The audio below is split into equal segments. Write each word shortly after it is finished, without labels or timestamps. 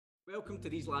Welcome to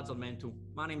These Lads Are Mental.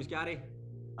 My name is Gary.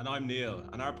 And I'm Neil,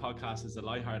 and our podcast is a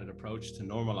lighthearted approach to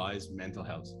normalise mental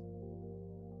health.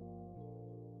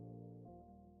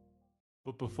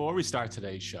 But before we start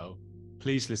today's show,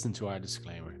 please listen to our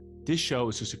disclaimer. This show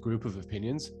is just a group of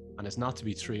opinions and is not to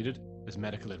be treated as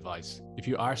medical advice. If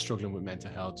you are struggling with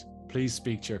mental health, please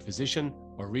speak to your physician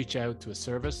or reach out to a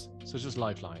service such as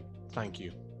Lifeline. Thank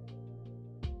you.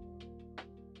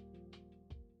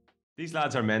 These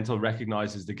Lads Are Mental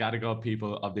recognises the Gadigal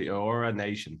people of the Eora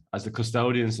Nation as the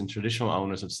custodians and traditional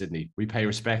owners of Sydney. We pay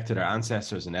respect to their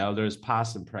ancestors and elders,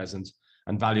 past and present,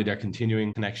 and value their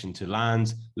continuing connection to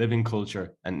lands, living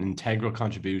culture, and integral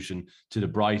contribution to the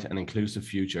bright and inclusive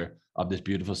future of this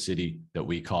beautiful city that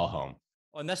we call home.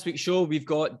 On this week's show, we've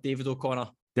got David O'Connor.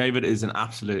 David is an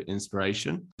absolute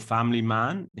inspiration, family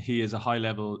man. He is a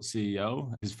high-level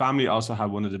CEO. His family also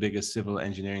have one of the biggest civil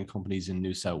engineering companies in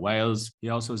New South Wales. He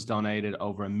also has donated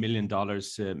over $1 million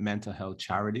to mental health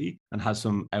charity and has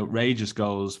some outrageous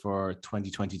goals for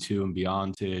 2022 and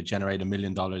beyond to generate $1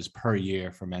 million per year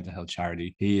for mental health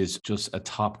charity. He is just a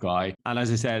top guy. And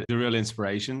as I said, the real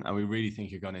inspiration, and we really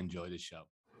think you're going to enjoy this show.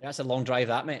 Yeah, that's a long drive,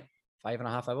 that, mate.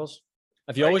 5.5 hours.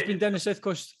 Have you always been down the South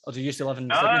Coast, or do you used to live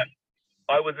in Sydney?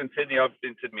 I was in Sydney. I've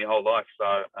been in Sydney my whole life. So,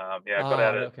 I got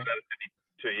out of Sydney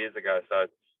 2 years ago. So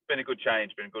it's been a good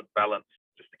change, been a good balance.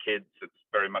 Just the kids. It's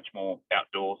very much more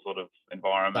outdoor sort of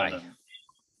environment and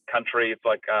country. It's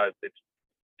like it's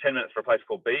 10 minutes for a place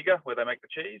called Bega where they make the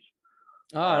cheese.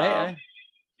 Oh, right.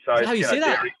 So is that how you say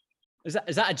that?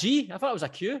 Is that a G? I thought it was a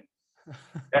Q.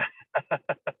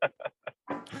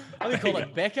 How do you call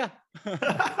it Becca?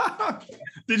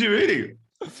 Did you really?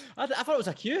 I thought it was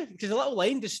a Q because the little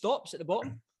line just stops at the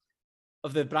bottom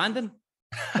of the branding.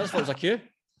 I just thought it was a Q.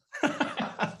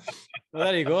 Well,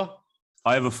 there you go.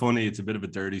 I have it's a bit of a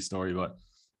dirty story, but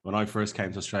when I first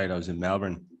came to Australia, I was in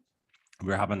Melbourne. We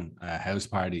were having a house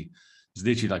party. It was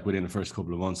literally like within the first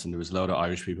couple of months, and there was a load of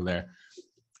Irish people there.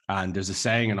 And there's a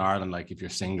saying in Ireland, like if you're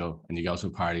single and you go to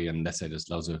a party and let's say there's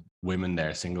loads of women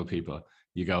there, single people,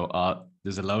 you go, oh,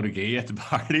 there's a load of gay at the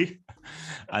party.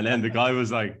 And then the guy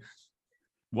was like,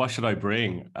 what should I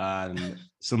bring? And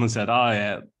someone said, oh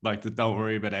yeah, like don't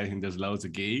worry about anything, there's loads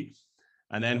of ghee.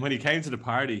 And then when he came to the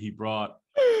party, he brought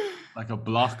like a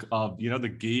block of, the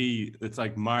ghee, it's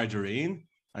like margarine.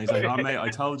 And he's like, oh mate, I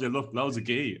told you, look, loads of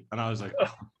ghee. And I was like,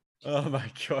 oh my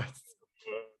God.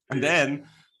 And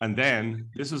then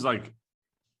this was like,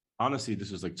 honestly,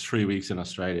 this was like 3 weeks in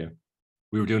Australia.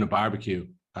 We were doing a barbecue.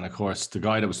 And of course, the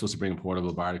guy that was supposed to bring a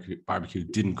portable barbecue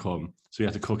didn't come. So we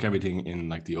had to cook everything in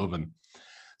like the oven.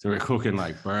 So we were cooking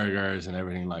like burgers and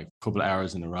everything like a couple of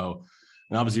hours in a row.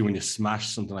 And obviously when you smash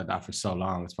something like that for so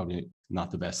long, it's probably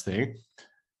not the best thing.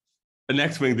 The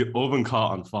next thing, the oven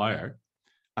caught on fire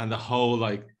and the whole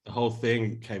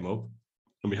thing came up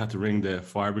and we had to ring the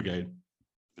fire brigade.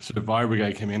 So the fire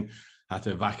brigade came in, had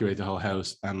to evacuate the whole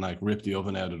house and like rip the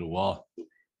oven out of the wall.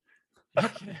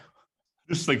 Okay.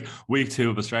 Just like week 2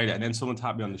 of Australia. And then someone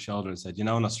tapped me on the shoulder and said, in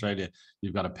Australia,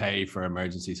 you've got to pay for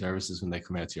emergency services when they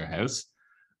come out to your house.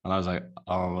 And I was like,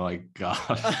 oh my God.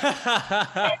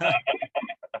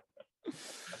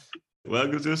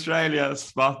 Welcome to Australia.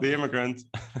 Spot the immigrant.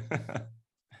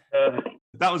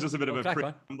 That was just a bit of a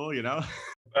preamble,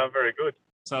 Very good.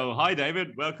 So, hi,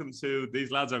 David. Welcome to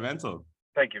These Lads Are Mental.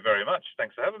 Thank you very much.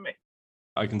 Thanks for having me.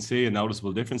 I can see a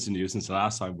noticeable difference in you since the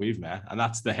last time we've met, and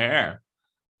that's the hair.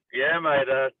 Yeah, mate.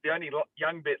 It's the only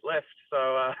young bit left,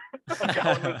 so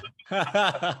I'm going with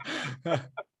it.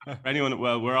 Anyone,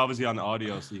 well, we're obviously on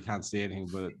audio, so you can't see anything,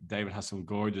 but David has some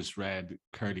gorgeous red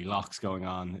curly locks going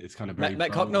on. It's kind of very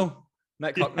Matt Cocknell.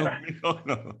 Got a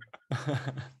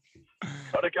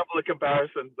couple of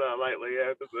comparisons lately.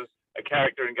 Yeah, there's a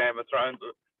character in Game of Thrones.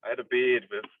 I had a beard,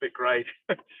 but it's a bit great.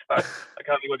 So I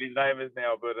can't think what his name is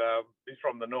now, but he's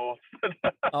from the north.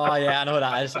 Oh yeah, I know who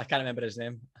that is. I can't remember his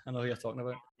name. I know who you're talking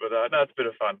about. But no, it's a bit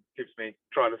of fun. Keeps me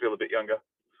trying to feel a bit younger.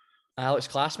 Alex,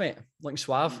 classmate, looking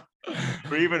suave.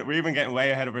 We're even getting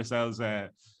way ahead of ourselves. I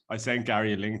sent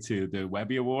Gary a link to the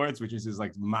Webby Awards, which is his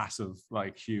like massive,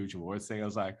 like huge awards thing. I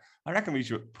was like, I reckon we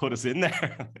should put us in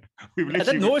there. I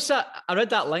didn't notice that. I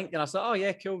read that link and I thought, oh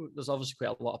yeah, cool. There's obviously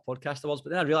quite a lot of podcast awards, but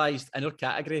then I realised in our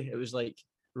category it was like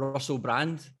Russell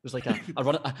Brand. It was like it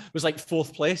was like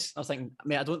 4th place. I was thinking,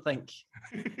 mate, I don't think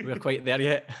we're quite there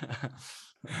yet.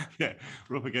 Yeah,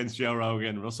 we're up against Joe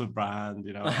Rogan, Russell Brand,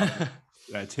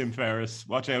 Tim Ferriss.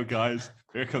 Watch out, guys.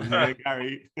 Here comes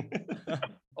Gary.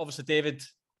 Obviously, David,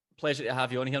 pleasure to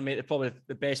have you on here, mate. Probably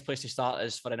the best place to start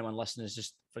is for anyone listening is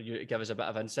just for you to give us a bit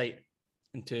of insight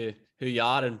into who you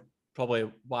are and probably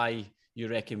why you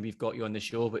reckon we've got you on the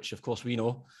show, which of course we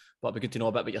know, but it'd be good to know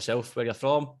a bit about yourself, where you're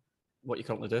from, what you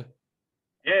currently do?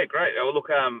 Yeah, great. Well, look,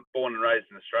 born and raised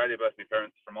in Australia. Both my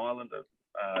parents are from Ireland.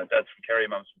 Dad's from Kerry,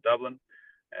 mum's from Dublin.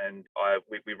 And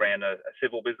we ran a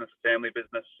civil business, a family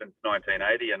business since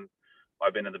 1980. And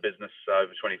I've been in the business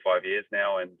over 25 years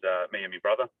now, and me and my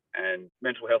brother. And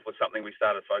mental health was something we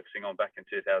started focusing on back in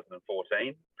 2014.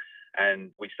 And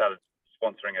we started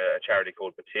sponsoring a charity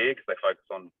called Batyr because they focus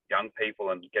on young people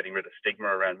and getting rid of stigma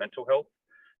around mental health.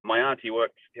 My auntie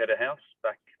worked at a house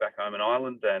back home in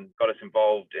Ireland and got us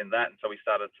involved in that. And so we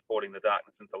started supporting the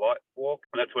Darkness into Light walk.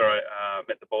 And that's where I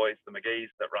met the boys, the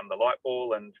McGees that run the Light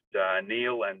Ball, and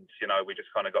Neil. And, we just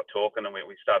kind of got talking, and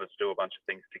we started to do a bunch of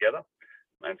things together.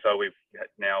 And so we've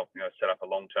now, set up a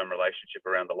long-term relationship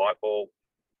around the Light Ball.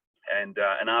 And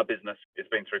our business has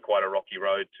been through quite a rocky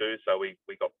road too. So we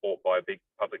got bought by a big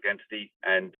public entity,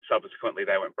 and subsequently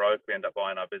they went broke. We ended up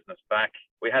buying our business back.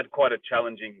 We had quite a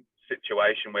challenging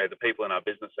situation where the people in our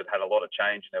business had a lot of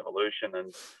change and evolution,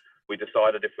 and we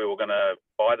decided if we were going to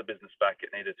buy the business back,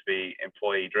 it needed to be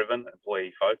employee driven,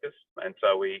 employee focused. And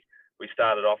so we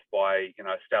started off by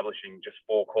establishing just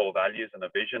 4 core values and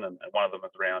a vision, and one of them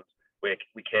is around where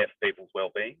we care for people's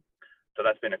well-being. So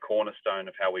that's been a cornerstone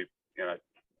of how we've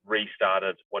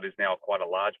restarted what is now quite a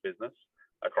large business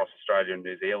across Australia and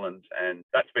New Zealand, and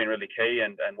that's been really key.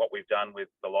 And what we've done with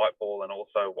the Light Ball and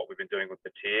also what we've been doing with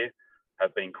Batyr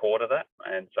have been core to that.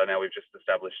 And so now we've just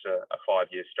established a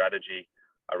 5-year strategy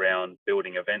around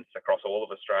building events across all of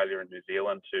Australia and New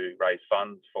Zealand to raise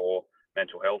funds for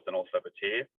mental health and also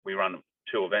Batyr. We run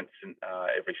 2 events in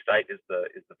every state is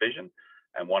the vision,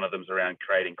 and one of them is around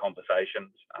creating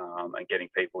conversations and getting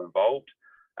people involved,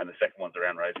 and the second one's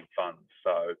around raising funds,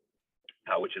 so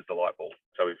which is the Light Ball.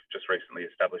 So we've just recently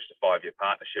established a 5-year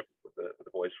partnership with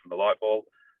the boys from the Light Ball,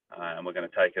 and we're going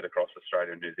to take it across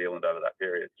Australia and New Zealand over that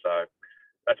period. So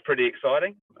that's pretty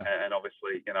exciting, and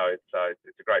obviously, it's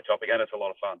a great topic and it's a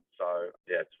lot of fun. So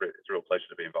yeah, it's a real pleasure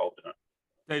to be involved in it.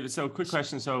 David, so quick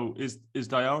question. So is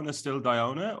Diona still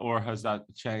Diona, or has that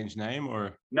changed name?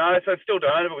 Or no, so it's still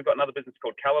Diona, but we've got another business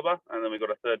called Calibre, and then we've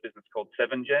got a third business called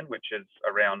 7Gen, which is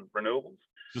around renewables.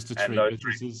 Just the 3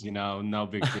 businesses, no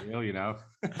big deal,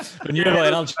 Renewable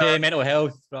energy, mental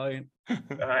health, brilliant.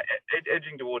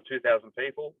 Edging toward 2,000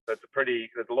 people. There's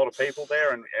a lot of people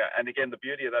there, and again, the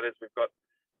beauty of that is we've got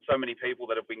so many people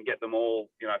that if we can get them all,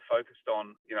 focused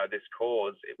on, this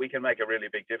cause, we can make a really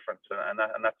big difference, and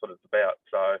that's what it's about.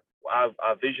 So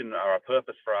our vision, or our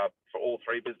purpose for all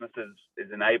 3 businesses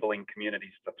is enabling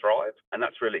communities to thrive, and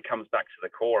that's really comes back to the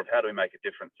core of how do we make a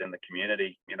difference in the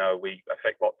community. We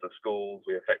affect lots of schools,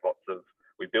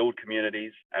 we build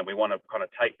communities, and we want to kind of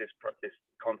take this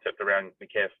concept around we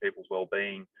care for people's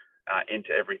well-being into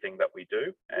everything that we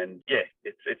do. And yeah,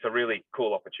 it's a really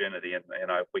cool opportunity, and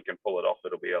if we can pull it off,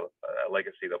 it'll be a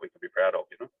legacy that we can be proud of.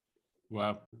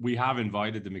 Well, we have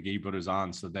invited the McGee brothers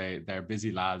on, so they're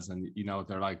busy lads, and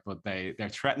they're like, but they're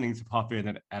threatening to pop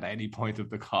in at any point of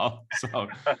the call. So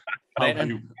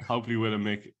hopefully we'll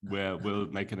make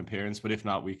an appearance, but if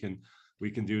not, we can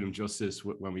do them justice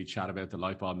when we chat about the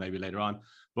Light Bulb maybe later on.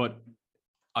 But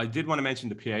I did want to mention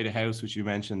the Pieta House, which you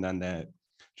mentioned, and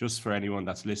just for anyone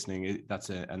that's listening, that's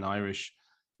an Irish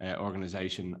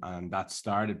organization, and that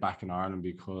started back in Ireland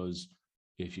because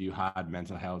if you had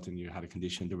mental health and you had a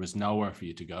condition, there was nowhere for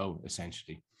you to go,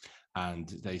 essentially. And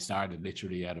they started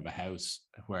literally out of a house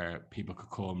where people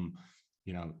could come,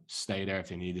 stay there if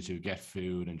they needed to, get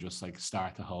food, and just like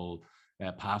start the whole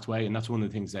pathway. And that's one of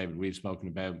the things, David, we've spoken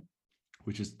about,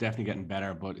 which is definitely getting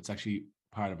better, but it's actually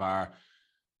part of our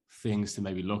things to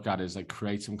maybe look at is like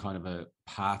create some kind of a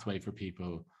pathway for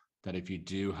people that if you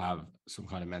do have some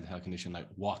kind of mental health condition, like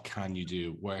what can you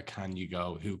do? Where can you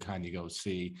go? Who can you go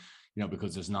see?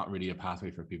 Because there's not really a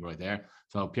pathway for people right there.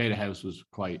 So Pieta House was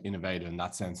quite innovative in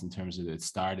that sense, in terms of it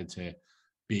started to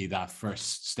be that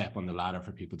first step on the ladder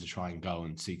for people to try and go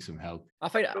and seek some help. I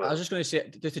was just going to say,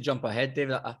 just to jump ahead,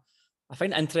 David, I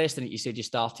find it interesting that you said you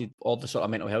started all the sort of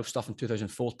mental health stuff in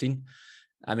 2014.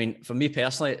 I mean, for me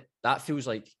personally, that feels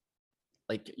like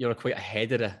you're quite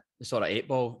ahead of the sort of 8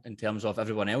 ball in terms of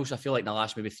everyone else. I feel like in the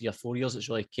last maybe 3 or 4 years, it's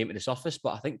really came to the surface.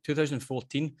 But I think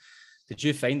 2014, did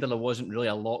you find that there wasn't really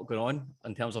a lot going on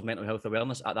in terms of mental health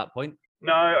awareness at that point?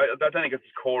 No, I don't think it's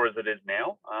as core as it is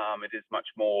now. It is much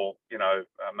more,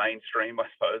 mainstream, I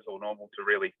suppose, or normal to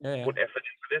really put effort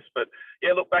into this. But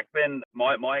yeah, look, back then,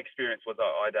 my experience was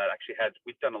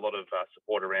we'd done a lot of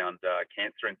support around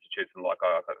cancer institutes, and I've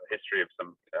got a history of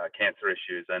some cancer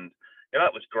issues, and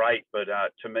that was great. But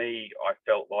to me, I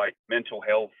felt like mental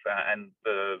health and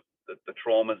the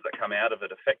traumas that come out of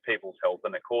it affect people's health,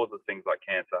 and it causes things like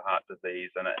cancer, heart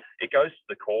disease, and it goes to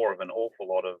the core of an awful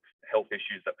lot of health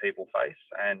issues that people face.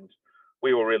 And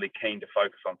we were really keen to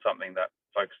focus on something that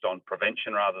focused on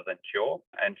prevention rather than cure.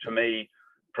 And for me,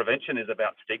 prevention is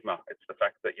about stigma. It's the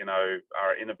fact that,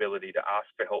 our inability to ask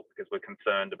for help because we're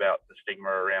concerned about the stigma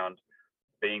around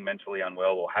being mentally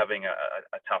unwell or having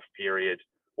a tough period,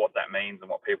 what that means and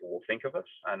what people will think of us.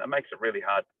 And it makes it really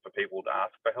hard for people to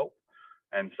ask for help.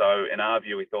 And so in our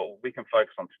view, we thought, well, we can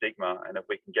focus on stigma. And if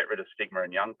we can get rid of stigma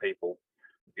in young people,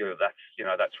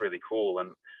 that's really cool.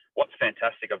 And what's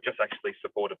fantastic, I've just actually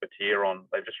supported Batyr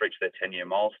they've just reached their 10-year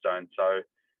milestone. So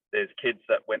there's kids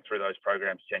that went through those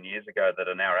programs 10 years ago that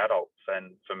are now adults.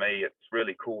 And for me, it's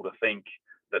really cool to think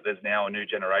that there's now a new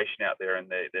generation out there in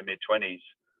their mid-20s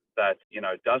that,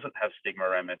 doesn't have stigma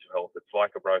around mental health. It's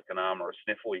like a broken arm or a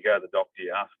sniffle. You go to the doctor,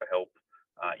 you ask for help,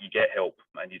 you get help,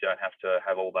 and you don't have to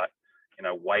have all that,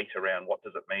 weight around what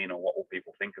does it mean or what will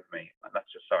people think of me. And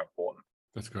that's just so important.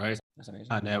 That's great. That's amazing.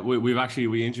 And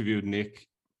we interviewed Nick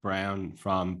Brown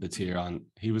from Batyr on.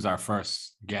 He was our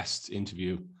first guest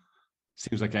interview.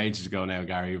 Seems like ages ago now,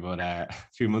 Gary, but a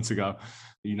few months ago.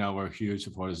 We're huge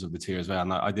supporters of Batyr as well.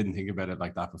 And I didn't think about it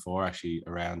like that before, actually,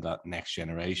 around that next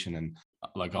generation. And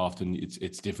like often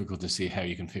it's difficult to see how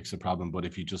you can fix a problem. But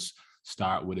if you just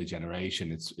start with a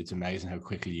generation, it's amazing how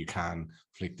quickly you can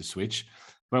flick the switch.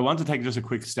 But I want to take just a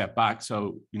quick step back.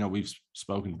 So, we've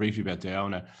spoken briefly about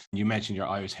Diona. You mentioned your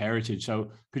Irish heritage.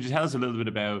 So could you tell us a little bit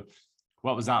about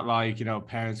what was that like,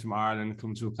 parents from Ireland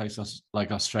come to a place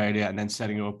like Australia and then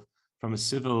setting up from a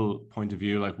civil point of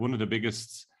view, like one of the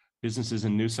biggest businesses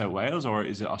in New South Wales, or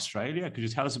is it Australia? Could you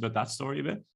tell us about that story a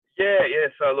bit? Yeah.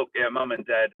 So look, Mum and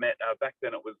Dad met back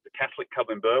then. It was the Catholic Club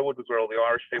in Burwood, was where all the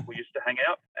Irish people used to hang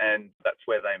out, and that's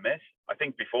where they met. I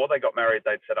think before they got married,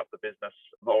 they'd set up the business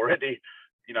already.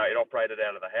 It operated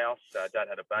out of the house. Dad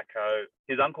had a backhoe.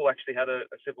 His uncle actually had a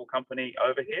civil company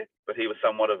over here, but he was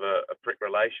somewhat of a prick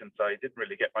relation, so he didn't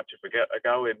really get much of a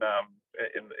go in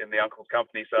the uncle's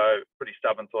company. So pretty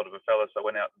stubborn sort of a fella. So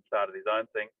went out and started his own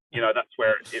thing. That's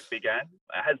where it began.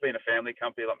 It has been a family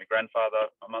company. Like my grandfather,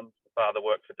 my mum's father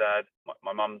worked for Dad.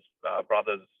 My mum's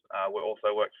brothers were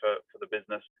also worked for the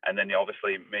business, and then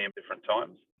obviously me at different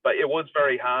times. But it was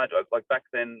very hard. Like back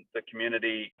then, the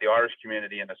Irish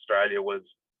community in Australia was,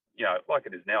 like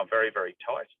it is now, very, very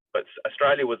tight. But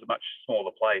Australia was a much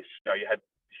smaller place. You had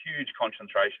huge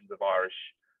concentrations of Irish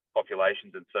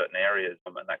populations in certain areas,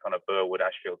 and that kind of Burwood,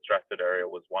 Ashfield, Stratford area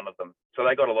was one of them. So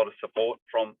they got a lot of support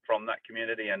from that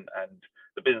community, and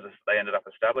the business they ended up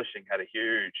establishing had a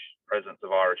huge presence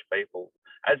of Irish people,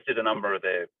 as did a number of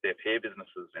their peer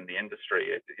businesses in the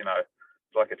industry.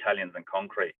 It's like Italians and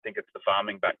concrete. I think it's the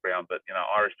farming background, but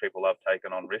Irish people love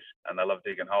taking on risk, and they love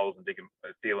digging holes and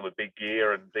dealing with big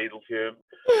gear and diesel fume.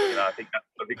 I think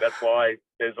that's why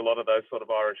there's a lot of those sort of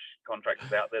Irish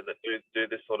contractors out there that do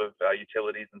this sort of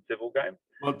utilities and civil game.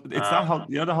 Well, it's that whole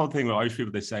the whole thing with Irish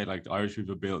people. They say like Irish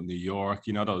people built in New York.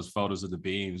 Those photos of the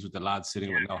beams with the lads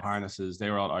sitting with no harnesses. They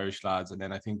were all Irish lads. And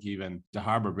then I think even the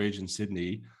Harbour Bridge in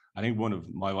Sydney. I think one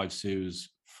of my wife Sue's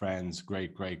friend's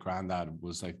great granddad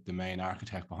was like the main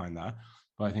architect behind that.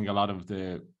 But I think a lot of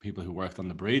the people who worked on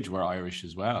the bridge were Irish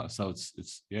as well. So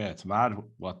it's mad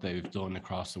what they've done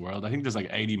across the world. I think there's like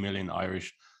 80 million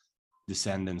Irish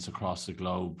descendants across the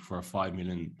globe for a 5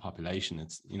 million population.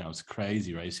 It's it's a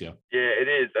crazy ratio. Yeah, it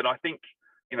is. And I think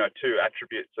two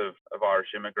attributes of Irish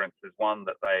immigrants is one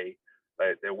that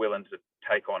they're willing to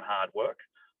take on hard work.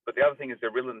 But the other thing is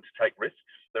they're willing to take risks.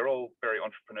 They're all very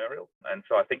entrepreneurial. And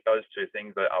so I think those two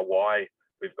things are why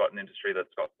we've got an industry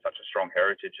that's got such a strong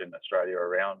heritage in Australia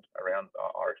around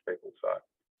Irish people. So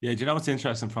yeah, do you know what's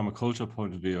interesting from a cultural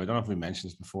point of view? I don't know if we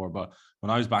mentioned this before, but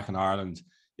when I was back in Ireland,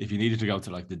 if you needed to go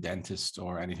to like the dentist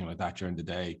or anything like that during the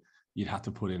day, you'd have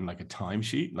to put in like a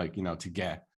timesheet, like, to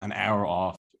get an hour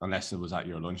off unless it was at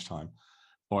your lunchtime.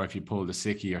 Or if you pulled a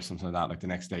sickie or something like that, like the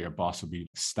next day, your boss would be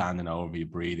standing over you,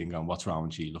 breathing, going, "What's wrong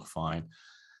with you? You look fine."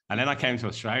 And then I came to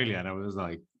Australia and I was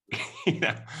like,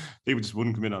 people just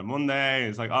wouldn't come in on Monday.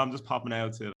 It's like, "Oh, I'm just popping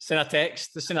out to send a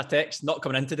text, not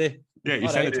coming in today." Yeah, you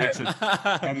send a text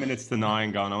at 10 minutes to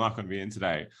 9 going, "I'm not going to be in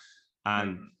today."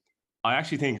 And I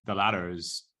actually think the latter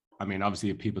is, obviously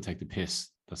if people take the piss,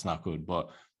 that's not good, but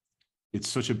it's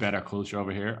such a better culture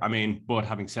over here. But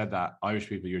having said that, Irish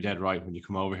people, you're dead right. When you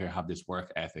come over here, have this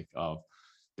work ethic of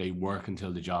they work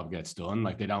until the job gets done.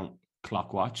 Like they don't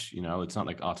clock watch, it's not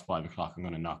like, "Oh, it's 5 o'clock, I'm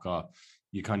going to knock off."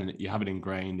 You have it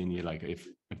ingrained in you. Like if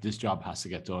this job has to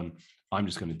get done, I'm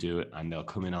just going to do it. And they'll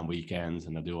come in on weekends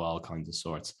and they'll do all kinds of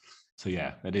sorts. So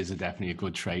yeah, that is definitely a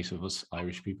good trait of us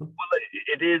Irish people. Well,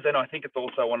 it It is, and I think it's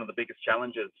also one of the biggest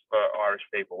challenges for Irish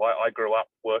people. I grew up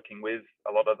working with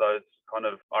a lot of those kind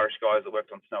of Irish guys that worked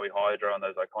on Snowy Hydro and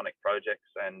those iconic projects,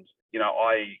 and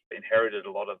I inherited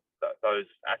a lot of those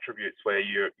attributes where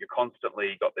you're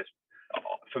constantly got this.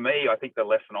 For me, I think the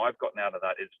lesson I've gotten out of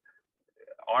that is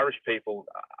Irish people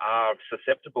are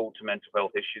susceptible to mental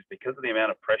health issues because of the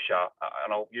amount of pressure, and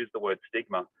I'll use the word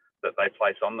stigma, that they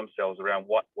place on themselves around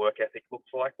what work ethic looks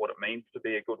like, what it means to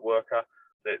be a good worker.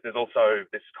 There's also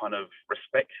this kind of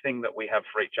respect thing that we have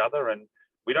for each other, and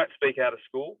we don't speak out of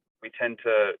school. We tend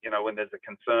to, when there's a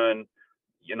concern,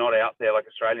 you're not out there like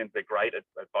Australians. They're great at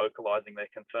vocalizing their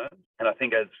concerns. And I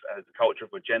think as a culture,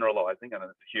 if we're generalizing, and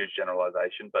it's a huge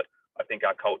generalization, but I think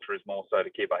our culture is more so to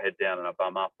keep our head down and our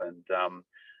bum up, and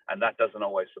that doesn't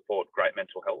always support great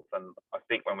mental health. And I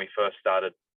think when we first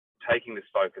started taking this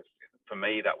focus, for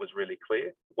me, that was really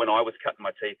clear. When I was cutting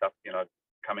my teeth up,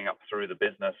 coming up through the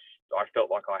business, I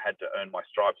felt like I had to earn my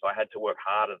stripes. I had to work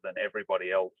harder than everybody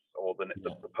else or than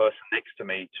the person next to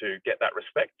me to get that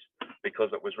respect, because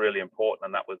it was really important,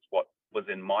 and that was what was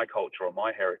in my culture or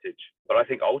my heritage. But I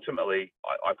think ultimately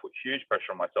I put huge pressure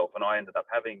on myself, and I ended up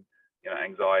having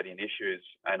anxiety and issues,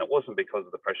 and it wasn't because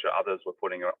of the pressure others were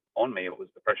putting on me. It was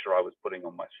the pressure I was putting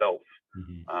on myself.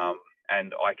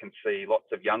 And I can see lots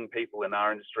of young people in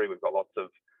our industry. We've got lots of,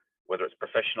 whether it's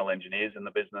professional engineers in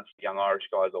the business, young Irish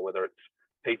guys, or whether it's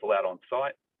people out on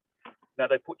site. Now,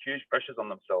 they put huge pressures on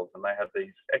themselves, and they have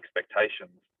these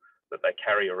expectations that they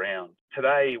carry around.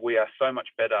 Today, we are so much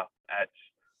better at,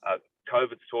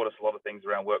 COVID's taught us a lot of things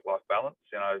around work-life balance.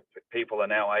 People are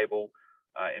now able,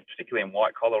 and particularly in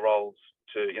white-collar roles,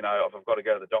 to, if I've got to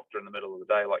go to the doctor in the middle of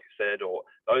the day, like you said, or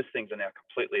those things are now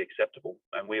completely acceptable,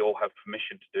 and we all have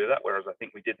permission to do that, whereas I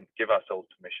think we didn't give ourselves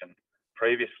permission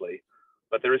previously.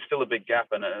 But there is still a big gap,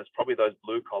 and it's probably those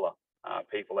blue-collar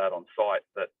people out on site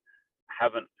that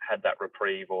haven't had that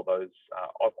reprieve or those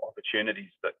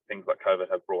opportunities that things like COVID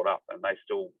have brought up, and they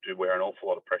still do wear an awful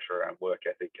lot of pressure around work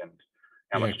ethic and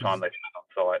how much time they spend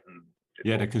on site.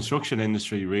 And the construction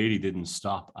industry really didn't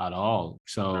stop at all.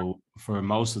 So for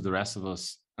most of the rest of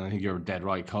us, and I think you're dead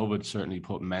right, COVID certainly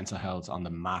put mental health on the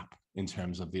map in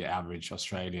terms of the average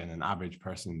Australian and average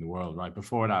person in the world, right?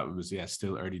 Before that, it was,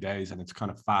 still early days, and it's kind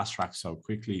of fast tracked so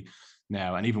quickly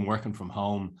now. And even working from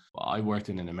home, I worked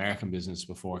in an American business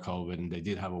before COVID, and they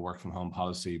did have a work from home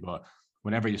policy, but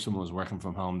whenever someone was working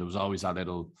from home, there was always that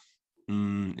little,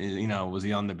 was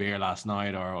he on the beer last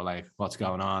night, or like, what's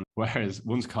going on? Whereas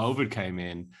once COVID came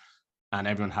in and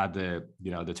everyone had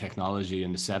the technology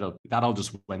and the setup, that all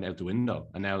just went out the window,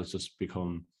 and now it's just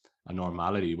become a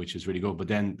normality, which is really good. But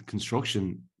then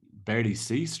construction barely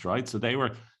ceased, right? So they were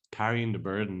carrying the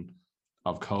burden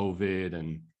of COVID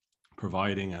and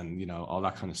providing and, all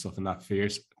that kind of stuff, and that fear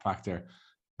factor,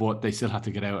 but they still had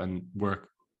to get out and work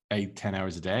 8-10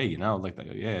 hours a day,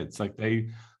 it's like they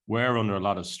were under a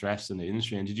lot of stress in the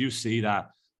industry. And did you see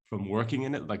that from working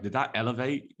in it? Like, did that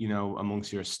elevate,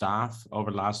 amongst your staff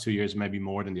over the last 2 years, maybe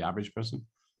more than the average person?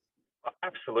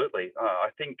 Absolutely. I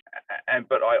think,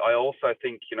 but I also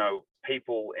think,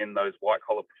 people in those white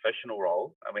collar professional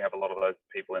roles, and we have a lot of those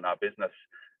people in our business,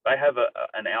 they have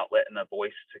an outlet and a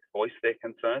voice to voice their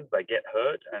concerns. They get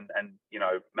heard, and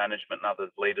management and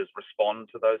others, leaders, respond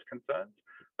to those concerns.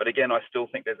 But again, I still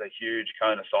think there's a huge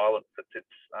cone of silence that sits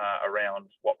around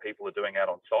what people are doing out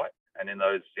on site, and in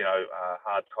those,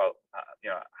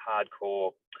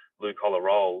 hardcore blue collar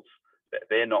roles,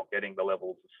 they're not getting the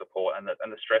levels of support, and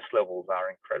the stress levels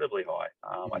are incredibly high.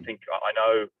 I think I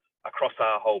know across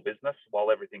our whole business,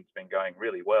 while everything's been going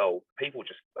really well, people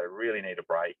they really need a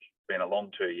break. It's been a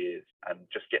long 2 years, and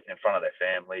just getting in front of their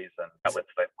families and outlets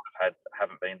they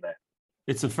haven't been there.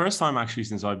 It's the first time actually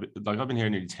since I've been here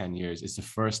nearly 10 years. It's the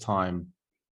first time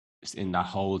in that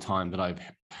whole time that I've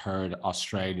heard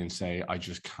Australians say, I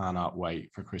just cannot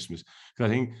wait for Christmas. Because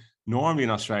I think normally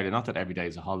in Australia, not that every day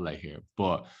is a holiday here,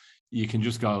 but you can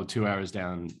just go 2 hours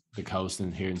down the coast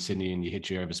and here in Sydney, and you hit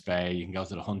Jervis Bay, you can go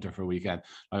to the Hunter for a weekend.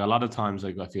 Like, a lot of times,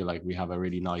 I feel like we have a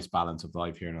really nice balance of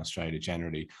life here in Australia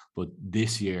generally. But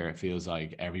this year, it feels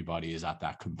like everybody is at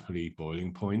that complete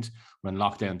boiling point. When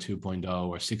lockdown 2.0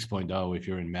 or 6.0, if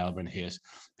you're in Melbourne, hit,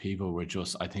 people were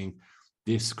just, I think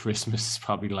this Christmas is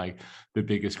probably like the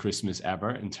biggest Christmas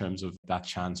ever in terms of that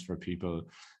chance for people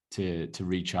to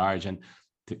recharge. And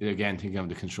again, thinking of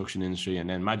the construction industry, and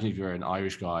then imagine if you're an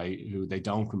Irish guy who they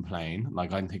don't complain.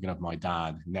 Like, I'm thinking of my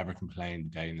dad, never complained a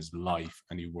day in his life,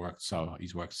 and he's worked so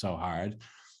hard.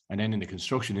 And then in the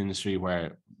construction industry,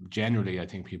 where generally I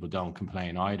think people don't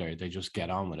complain either, they just get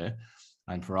on with it.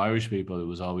 And for Irish people, it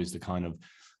was always the kind of,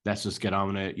 let's just get on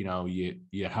with it.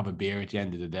 You have a beer at the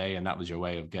end of the day, and that was your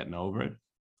way of getting over it.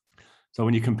 So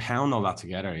when you compound all that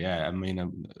together, yeah, I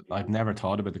mean, I've never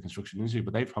thought about the construction industry,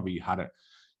 but they've probably had it.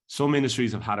 Some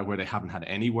industries have had it where they haven't had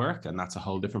any work, and that's a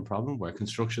whole different problem. Where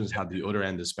construction's had the other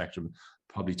end of the spectrum,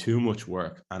 probably too much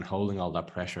work and holding all that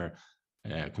pressure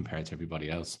compared to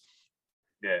everybody else.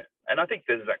 Yeah, and I think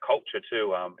there's that culture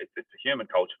too. It's a human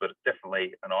culture, but it's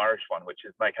definitely an Irish one, which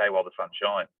is make hay while the sun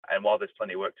shines. And while there's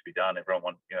plenty of work to be done,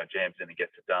 everyone jams in and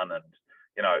gets it done. And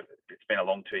it's been a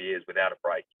long 2 years without a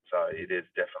break, so it is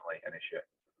definitely an issue.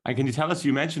 And can you tell us,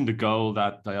 you mentioned the goal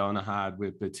that Diona had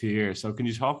with Batyr. So can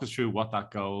you talk us through what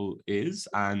that goal is?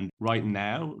 And right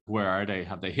now, where are they?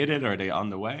 Have they hit it? Are they on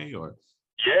the way? Or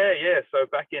Yeah. So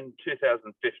back in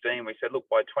 2015, we said, look,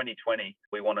 by 2020,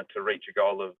 we wanted to reach a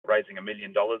goal of raising $1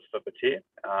 million for Batyr.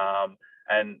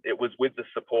 And it was with the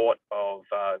support of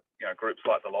groups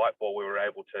like the Lightball, we were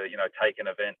able to take an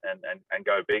event and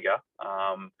go bigger.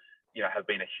 Have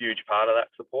been a huge part of that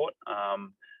support.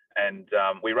 And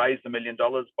we raised $1 million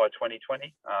by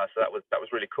 2020. So that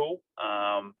was really cool.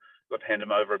 Got to hand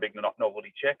them over a big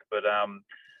novelty check, but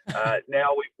now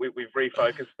we've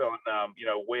refocused on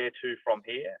where to from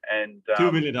here. And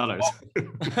 $2 million.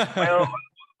 Well,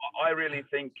 I really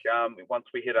think once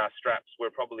we hit our straps, we're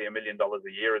probably $1 million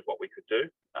a year is what we could do.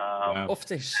 Wow.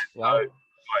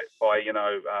 So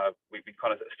we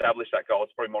kind of established that goal.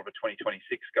 It's probably more of a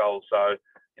 2026 goal. So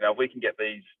if we can get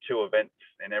these 2 events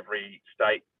in every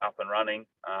state up and running,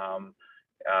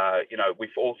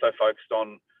 we've also focused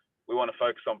on. We want to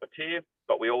focus on Batyr,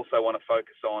 but we also want to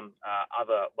focus on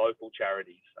other local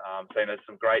charities. So there's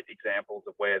some great examples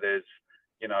of where there's,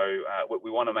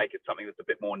 we want to make it something that's a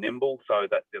bit more nimble, so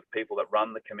that the people that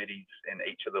run the committees in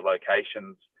each of the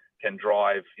locations can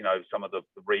drive, some of the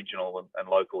regional and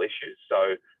local issues.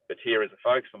 So Batyr is a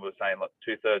focus, and we're saying, look,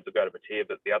 2/3 will go to Batyr,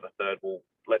 but the other third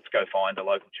let's go find a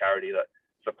local charity that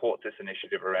supports this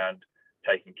initiative around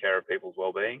taking care of people's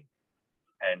well-being.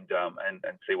 And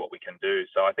see what we can do.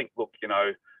 So I think, look,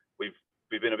 we've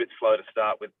been a bit slow to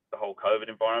start with the whole COVID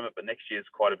environment, but next year is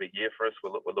quite a big year for us.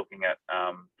 We're looking at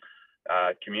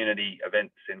community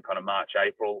events in kind of March,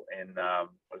 April in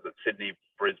Sydney,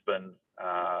 Brisbane,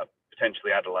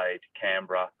 potentially Adelaide,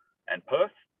 Canberra, and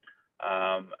Perth.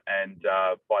 And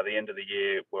by the end of the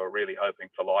year, we're really hoping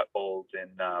for light balls in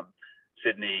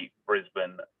Sydney,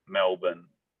 Brisbane, Melbourne,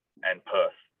 and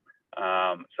Perth.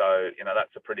 So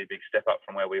that's a pretty big step up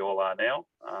from where we all are now,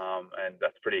 and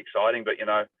that's pretty exciting. But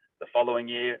the following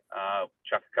year,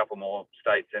 chuck a couple more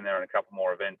states in there and a couple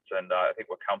more events, and I think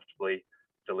we're comfortably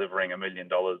delivering $1 million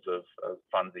of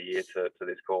funds a year to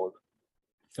this cause.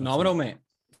 Phenomenal, mate.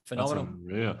 Phenomenal.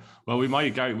 Unreal. Well,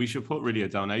 we should put really a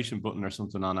donation button or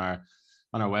something on our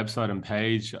website and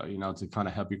page, to kind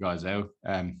of help you guys out.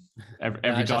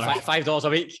 Every dollar, $5 a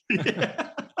week.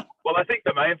 Well, I think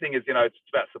the main thing is,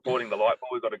 it's about supporting the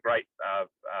Lightball. We've got a great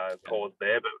cause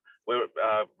there, but we're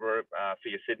for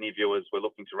your Sydney viewers, we're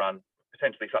looking to run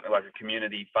potentially something like a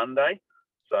community fun day.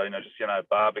 So,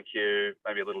 barbecue,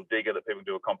 maybe a little digger that people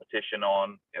do a competition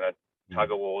on,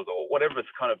 tug of wars or whatever. It's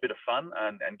kind of a bit of fun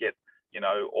and get,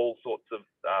 all sorts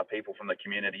of people from the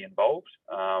community involved,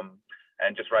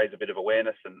 and just raise a bit of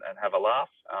awareness and have a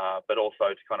laugh, but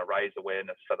also to kind of raise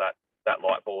awareness for that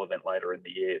Lightball event later in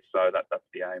the year. So that's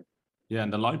the aim. Yeah,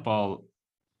 and the Lightball,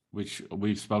 which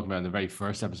we've spoken about in the very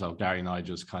first episode, Gary and I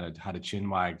just kind of had a chin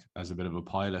wag as a bit of a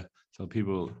pilot. So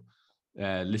people,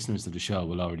 listeners to the show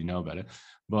will already know about it.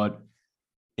 But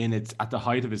at the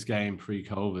height of its game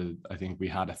pre-COVID, I think we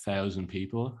had 1,000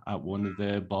 people at one of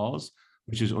the balls,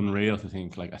 which is unreal to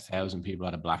think, like 1,000 people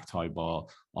at a black tie ball,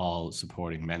 all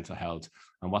supporting mental health.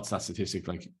 And what's that statistic?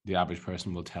 Like the average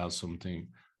person will tell something,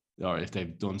 or if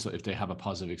they have a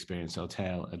positive experience, they'll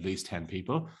tell at least 10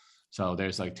 people. So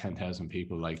there's like 10,000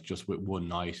 people, like just with one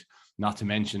night, not to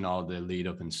mention all the lead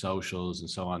up in socials and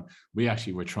so on. We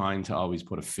actually were trying to always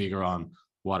put a figure on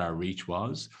what our reach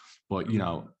was, but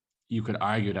you could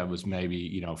argue that was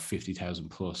maybe 50,000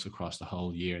 plus across the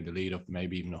whole year in the lead up,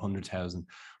 maybe even 100,000,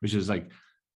 which is like,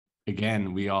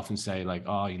 again, we often say like,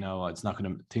 oh,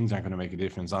 things aren't going to make a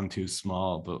difference, I'm too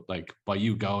small. But like by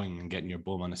you going and getting your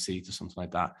bum on a seat or something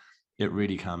like that, it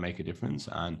really can make a difference.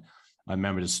 And I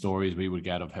remember the stories we would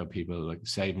get of how people like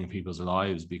saving people's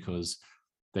lives because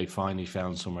they finally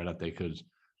found somewhere that they could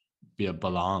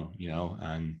belong,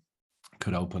 and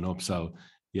could open up. So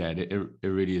yeah, it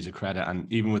really is a credit. And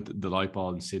even with the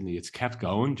Lightball in Sydney, it's kept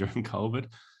going during COVID.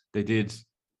 They did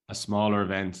a smaller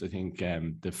event, I think,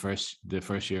 the first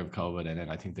year of COVID, and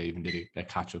then I think they even did a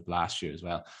catch up last year as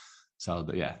well. So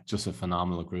yeah, just a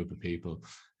phenomenal group of people.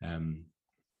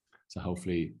 So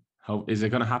hopefully, is it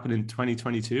going to happen in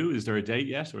 2022? Is there a date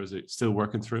yet, or is it still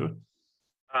working through it?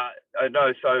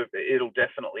 No, so it'll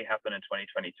definitely happen in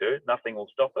 2022. Nothing will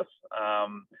stop us.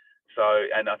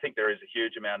 And I think there is a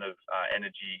huge amount of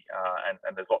energy,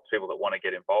 and there's lots of people that want to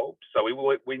get involved. So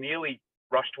we nearly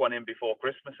rushed one in before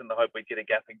Christmas in the hope we'd get a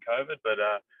gap in COVID, but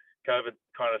COVID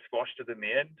kind of squashed it in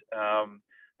the end.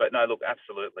 But no, look,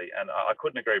 absolutely. And I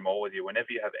couldn't agree more with you.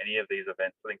 Whenever you have any of these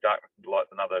events, I think Darkness and Delight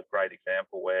is another great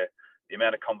example where the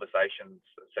amount of conversations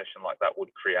a session like that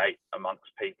would create amongst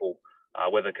people,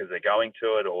 whether because they're going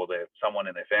to it or someone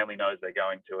in their family knows they're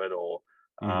going to it, or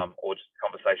just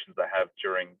conversations they have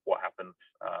during what happens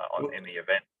in the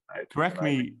event. Correct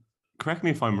me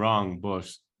if I'm wrong, but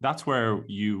that's where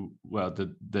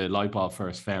the light bulb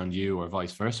first found you, or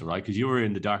vice versa, right? Because you were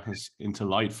in the Darkness into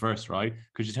Light first, right?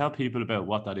 Could you tell people about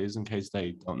what that is in case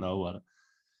they don't know what it?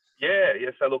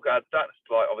 Yeah. So look, Darkness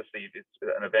to Light, obviously it's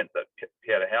an event that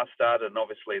Pieta House started, and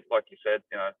obviously, like you said,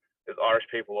 there's Irish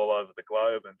people all over the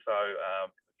globe, and so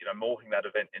morphing that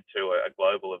event into a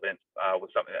global event was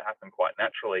something that happened quite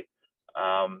naturally.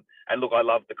 And look, I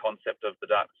love the concept of the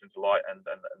Darkness into Light and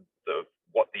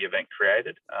what the event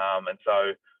created. And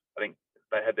so I think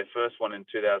they had their first one in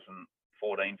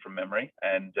 2014 from memory,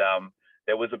 and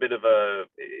there was a bit of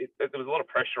there was a lot of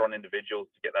pressure on individuals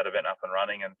to get that event up and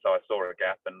running, and so I saw a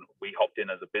gap, and we hopped in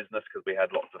as a business because we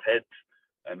had lots of heads,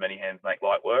 and many hands make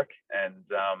light work, and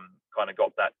kind of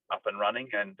got that up and running,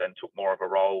 and took more of a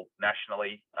role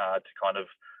nationally to kind of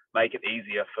make it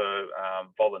easier for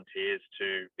volunteers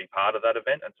to be part of that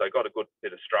event. And so got a good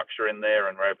bit of structure in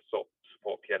there, and we're able to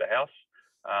support Pieta House.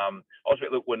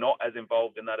 Ultimately, look, we're not as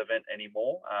involved in that event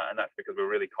anymore, and that's because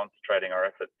we're really concentrating our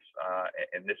efforts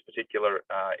in this particular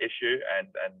issue,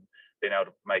 and being able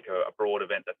to make a broad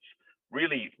event that's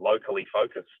really locally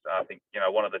focused. I think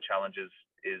one of the challenges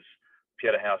is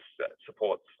Pieta House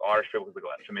supports Irish people because they've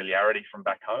got that familiarity from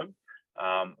back home.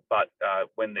 But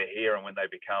when they're here and when they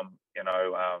become,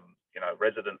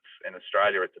 residents in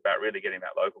Australia, it's about really getting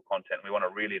that local content. We want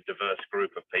a really diverse group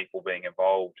of people being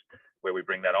involved, where we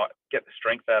bring get the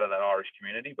strength out of that Irish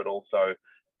community, but also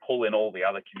pull in all the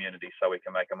other communities so we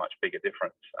can make a much bigger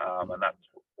difference. And that's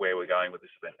where we're going with this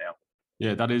event now.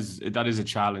 Yeah, that is a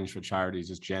challenge for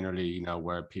charities. It's generally,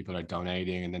 where people are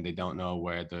donating and then they don't know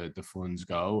where the funds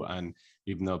go. And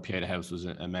even though Pieta House was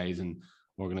an amazing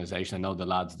organization, I know the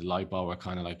lads, the Light Bulb, were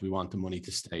kind of like, we want the money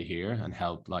to stay here and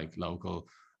help like local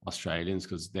Australians,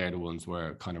 because they're the ones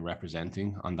we're kind of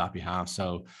representing on that behalf.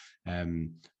 So,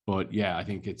 but yeah, I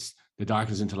think it's the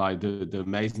Darkness into Light. The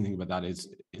amazing thing about that is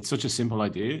it's such a simple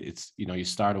idea. It's, you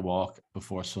start a walk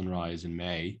before sunrise in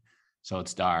May, so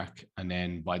it's dark, and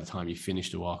then by the time you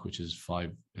finish the walk, which is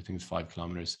 5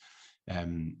 kilometers,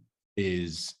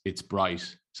 it's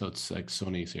bright, so it's like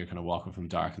sunny, so you're kind of walking from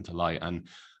dark into light. And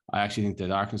I actually think the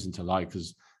Darkness into Light,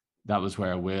 because that was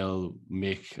where Will,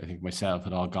 Mick, I think myself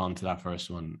had all gone to that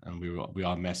first one, and we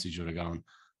all messaged each other going,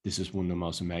 this is one of the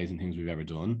most amazing things we've ever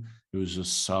done. It was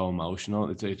just so emotional.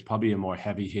 It's probably a more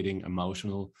heavy hitting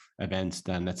emotional event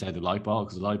than, let's say, the Light Bulb,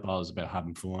 because the Light Bulb is about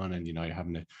having fun and, you're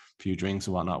having a few drinks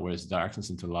and whatnot, whereas the Darkness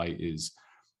into Light is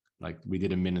like, we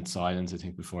did a minute silence, I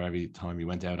think, before every time we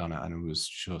went out on it, and it was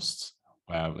just,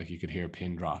 wow, like you could hear a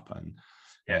pin drop.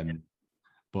 And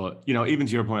but even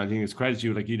to your point, I think it's credit to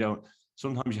you, like,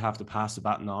 sometimes you have to pass the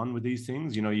baton on with these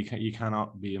things. You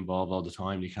cannot be involved all the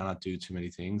time. You cannot do too many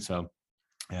things. So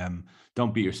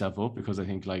don't beat yourself up, because I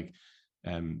think like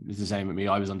it's the same with me.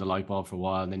 I was on the Light Bulb for a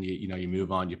while, and then you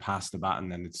move on, you pass the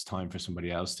baton, and it's time for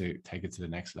somebody else to take it to the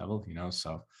next level.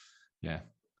 So yeah.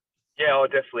 Yeah,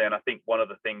 definitely. And I think one of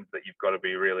the things that you've got to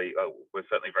be really, we're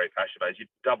certainly very passionate about, is you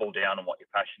double down on what your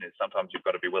passion is. Sometimes you've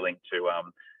got to be willing to,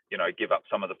 give up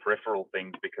some of the peripheral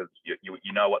things, because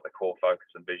you know what the core focus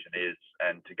and vision is,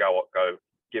 and to go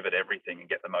give it everything and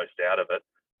get the most out of it,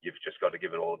 you've just got to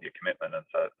give it all of your commitment. And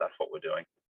so that's what we're doing.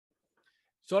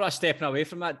 Sort of stepping away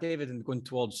from that, David, and going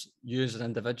towards you as an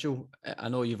individual. I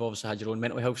know you've obviously had your own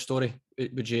mental health story.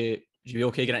 Would you be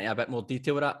okay getting into a bit more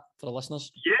detail with that for the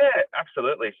listeners? Yeah,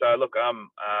 absolutely. So look, I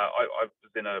was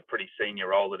in a pretty senior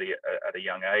role at a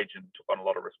young age, and took on a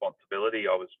lot of responsibility.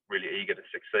 I was really eager to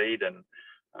succeed, and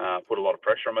put a lot of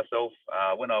pressure on myself.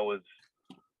 When I was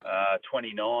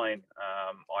 29,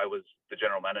 I was the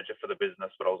general manager for the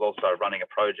business, but I was also running a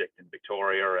project in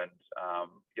Victoria, and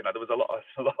there was a lot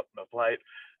on the plate,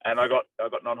 and I got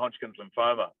non-Hodgkin's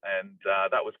lymphoma, and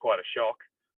that was quite a shock.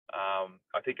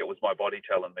 I think it was my body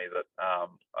telling me that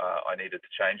I needed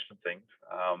to change some things.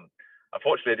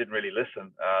 Unfortunately, I didn't really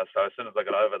listen. So as soon as I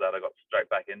got over that, I got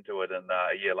straight back into it, and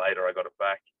a year later, I got it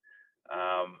back.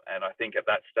 And I think at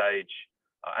that stage,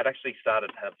 I'd actually started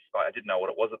to have, I didn't know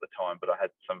what it was at the time, but I had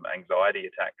some anxiety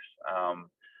attacks.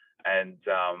 and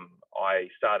I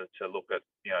started to look at,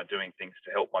 doing things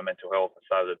to help my mental health. I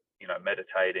started,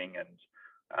 meditating,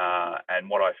 and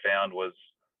what I found was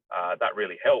that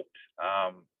really helped.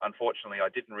 Unfortunately, I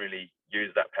didn't really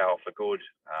use that power for good.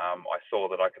 I saw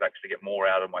that I could actually get more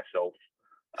out of myself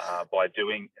by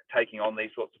taking on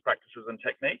these sorts of practices and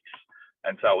techniques.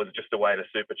 And so it was just a way to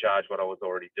supercharge what I was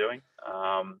already doing.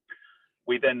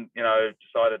 We then,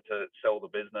 decided to sell the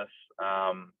business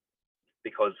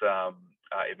because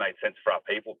it made sense for our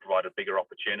people, provided bigger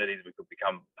opportunities. We could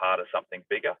become part of something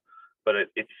bigger, but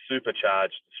it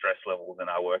supercharged the stress levels in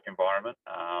our work environment.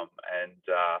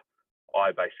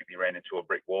 I basically ran into a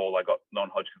brick wall. I got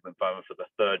non-Hodgkin's lymphoma for the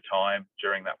third time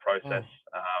during that process.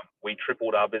 We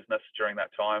tripled our business during that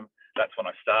time. That's when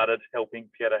I started helping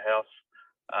Pieta House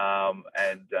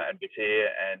and Batyr,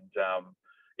 and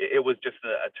it was just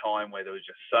a time where there was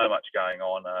just so much going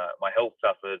on. My health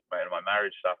suffered, my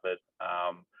marriage suffered,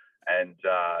 and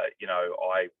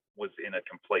I was in a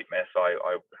complete mess.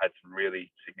 I had some really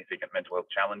significant mental health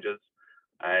challenges,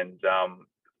 and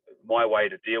my way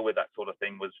to deal with that sort of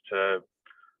thing was to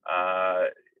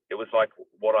it was like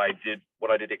what I did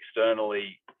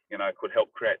externally, could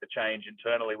help create the change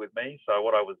internally with me. So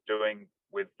what I was doing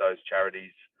with those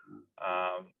charities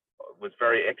was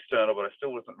very external, but I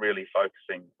still wasn't really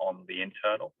focusing on the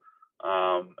internal.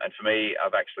 And for me,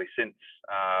 I've actually, since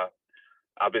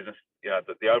our business,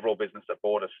 the overall business that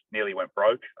bought us nearly went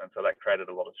broke, and so that created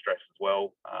a lot of stress as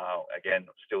well. Again,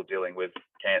 still dealing with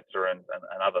cancer and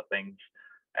other things,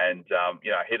 and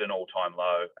I hit an all-time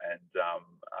low, and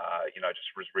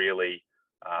just was really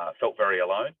felt very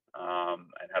alone,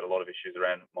 and had a lot of issues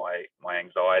around my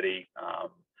anxiety.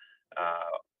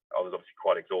 I was obviously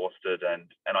quite exhausted,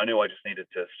 and I knew I just needed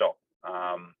to stop.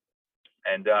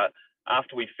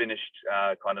 After we finished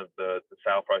kind of the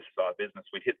sale process of our business,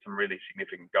 we hit some really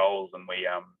significant goals, and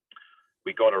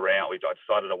we got around. I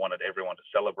decided I wanted everyone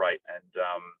to celebrate, and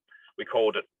we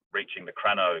called it reaching the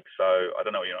Crannog. So I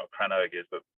don't know what a Crannog is,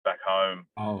 but back home,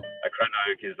 a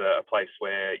Crannog is a place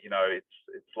where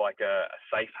it's like a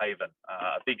safe haven,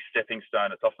 a big stepping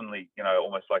stone. It's often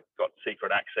almost like got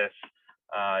secret access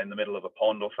in the middle of a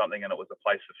pond or something, and it was a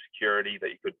place of security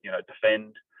that you could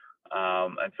defend.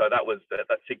 And so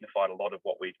that signified a lot of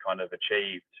what we'd kind of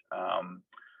achieved.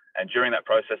 And during that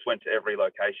process, went to every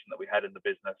location that we had in the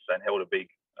business and held a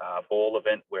big ball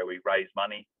event where we raised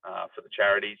money for the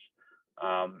charities.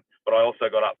 But I also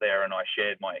got up there and I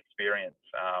shared my experience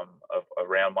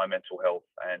around my mental health.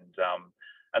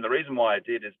 And the reason why I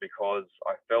did is because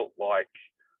I felt like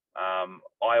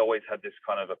I always had this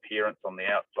kind of appearance on the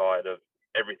outside of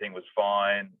everything was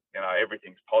fine,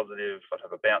 everything's positive. I'd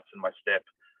have a bounce in my step,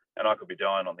 and I could be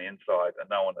dying on the inside and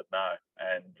no one would know.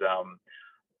 And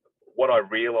what I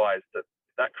realized that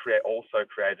also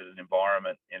created an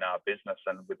environment in our business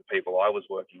and with the people I was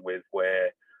working with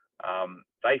where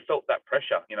they felt that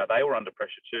pressure. They were under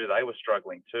pressure too. They were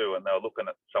struggling too. And they were looking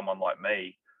at someone like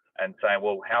me and saying,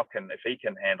 well, if he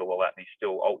can handle all that and he's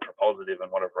still ultra positive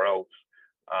and whatever else,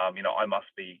 I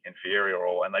must be inferior,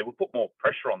 and they would put more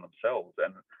pressure on themselves.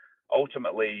 And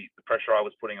ultimately, the pressure I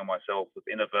was putting on myself was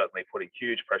inadvertently putting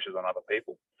huge pressures on other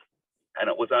people. And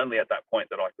it was only at that point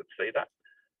that I could see that.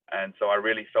 And so I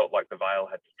really felt like the veil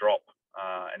had to drop,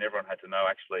 and everyone had to know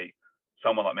actually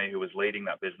someone like me who was leading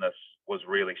that business was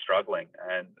really struggling.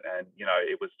 And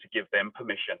it was to give them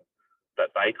permission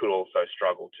that they could also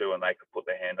struggle too, and they could put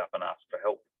their hand up and ask for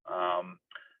help.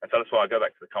 And so that's why I go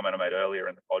back to the comment I made earlier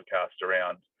in the podcast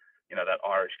around, that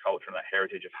Irish culture and that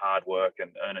heritage of hard work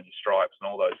and earning your stripes and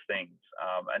all those things.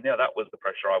 And that was the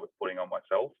pressure I was putting on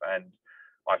myself. And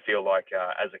I feel like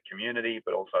as a community,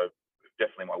 but also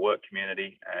definitely my work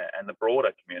community and the broader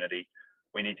community,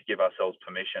 we need to give ourselves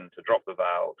permission to drop the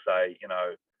veil, say,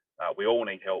 we all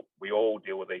need help. We all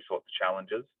deal with these sorts of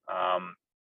challenges.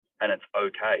 And it's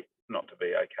okay not to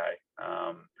be okay.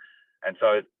 And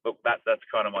so, look, that's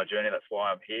kind of my journey. That's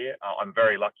why I'm here. I'm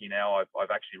very lucky now.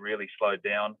 I've actually really slowed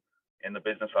down in the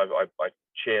business. I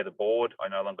chair the board. I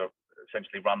no longer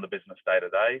essentially run the business day to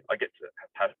day. I get to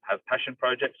have passion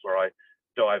projects where I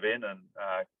dive in and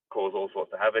cause all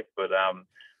sorts of havoc. But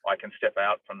I can step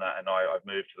out from that, and I've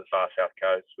moved to the far south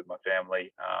coast with my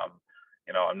family.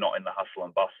 I'm not in the hustle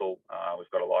and bustle. We've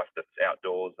got a life that's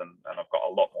outdoors, and I've got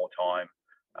a lot more time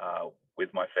with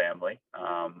my family,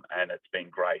 and it's been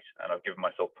great, and I've given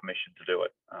myself permission to do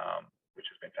it, which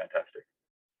has been fantastic.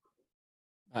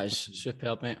 That is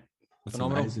superb, mate. That's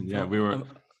phenomenal. Amazing. Yeah,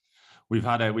 we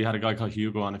had a guy called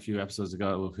Hugo on a few episodes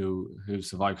ago who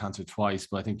survived cancer twice,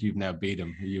 but I think you've now beat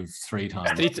him. You've 3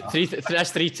 times. That's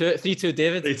 3-2,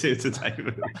 David. 3-2 to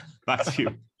David. Back to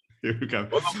you. Here we go.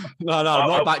 No,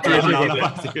 not back to you. No,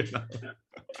 back to you.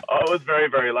 I was very,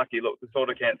 very lucky. Look, the sort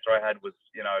of cancer I had was,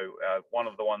 one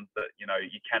of the ones that,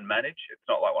 you can manage. It's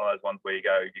not like one of those ones where you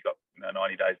got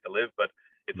 90 days to live, but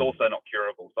it's also not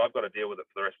curable. So I've got to deal with it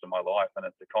for the rest of my life. And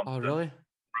it's a constant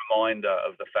reminder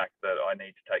of the fact that I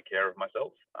need to take care of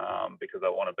myself, because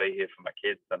I want to be here for my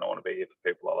kids and I want to be here for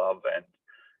people I love. And,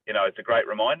 it's a great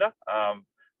reminder.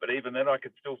 But even then I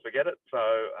could still forget it. So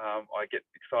I get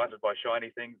excited by shiny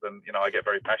things, and, I get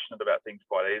very passionate about things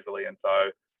quite easily. And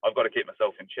so I've got to keep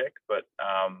myself in check. But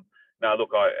no,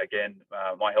 look,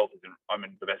 my health I'm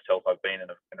in the best health I've been in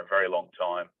a very long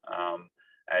time.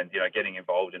 And, getting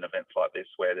involved in events like this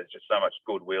where there's just so much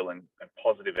goodwill and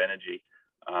positive energy,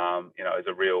 is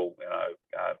a real,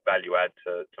 value add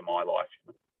to my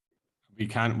life. We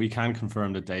can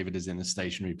confirm that David is in a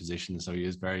stationary position, so he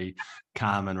is very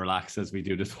calm and relaxed as we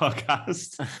do this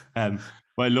podcast.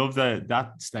 But I love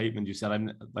that statement you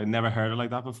said. I never heard it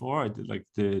like that before. I did, like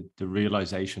the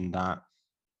realization that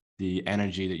the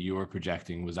energy that you were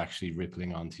projecting was actually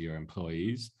rippling onto your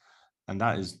employees, and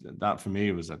that for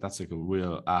me that's like a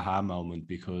real aha moment,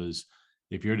 because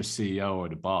if you're the CEO or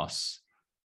the boss,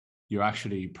 you're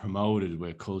actually promoted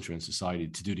with culture and society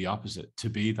to do the opposite, to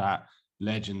be that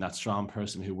legend, that strong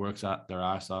person who works at their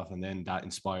arse off, and then that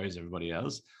inspires everybody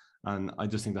else. And I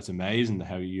just think that's amazing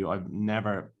how I've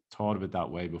never thought of it that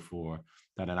way before,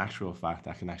 that in actual fact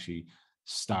that can actually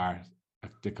start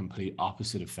the complete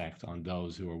opposite effect on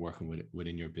those who are working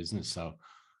within your business. So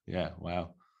yeah,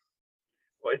 wow.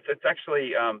 Well, it's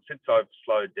actually, since I've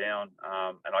slowed down,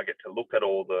 and I get to look at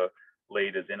all the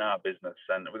leaders in our business,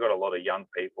 and we've got a lot of young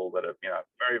people that are,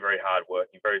 very, very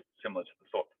hardworking, very similar to the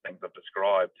sorts of things I've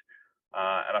described.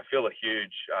 And I feel a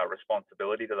huge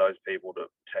responsibility to those people to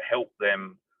help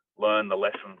them learn the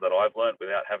lessons that I've learned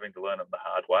without having to learn them the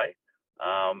hard way.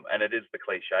 And it is the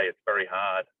cliche. It's very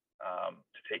hard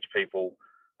to teach people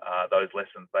those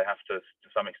lessons. They have to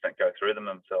some extent, go through them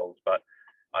themselves. But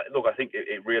look, I think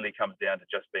it really comes down to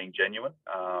just being genuine.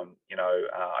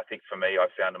 I think for me,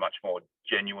 I found a much more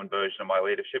genuine version of my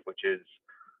leadership, which is,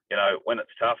 when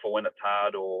it's tough or when it's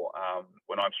hard, or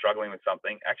when I'm struggling with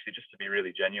something, actually just to be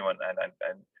really genuine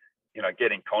and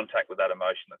get in contact with that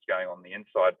emotion that's going on the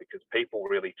inside, because people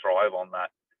really thrive on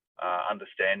that,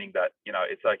 understanding that,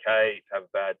 it's okay to have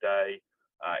a bad day.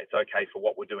 It's okay for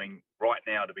what we're doing right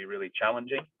now to be really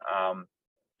challenging.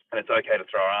 And it's okay to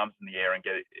throw our arms in the air and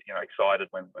get, excited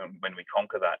when we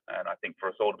conquer that. And I think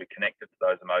for us all to be connected to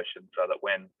those emotions, so that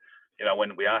when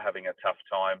we are having a tough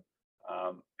time,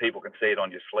 people can see it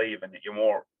on your sleeve, and you're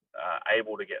more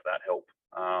able to get that help,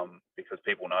 because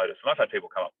people notice. And I've had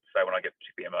people come up and say, when I get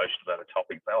particularly emotional about a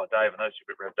topic, say, "Oh, Dave, I noticed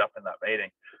you're a bit revved up in that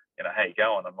meeting. How you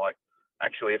going?" I'm like,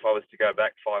 actually, if I was to go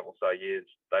back 5 or so years,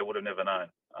 they would have never known.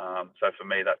 So for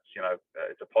me, that's,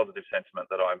 it's a positive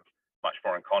sentiment that I'm much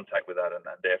more in contact with that, and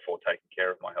therefore taking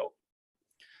care of my health.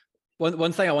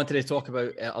 One thing I wanted to talk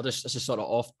about, this is sort of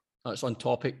off, it's on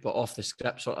topic, but off the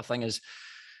script sort of thing, is,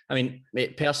 I mean,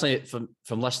 mate, personally,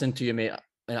 from listening to you, mate,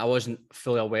 and I wasn't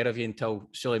fully aware of you until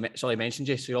Sully mentioned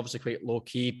you. So you're obviously quite low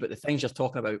key, but the things you're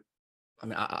talking about, I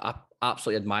mean, I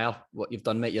absolutely admire what you've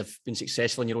done, mate. You've been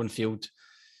successful in your own field.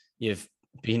 You've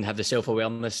have the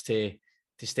self-awareness to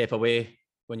step away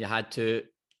when you had to.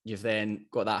 You've then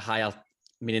got that higher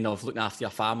meaning of looking after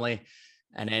your family,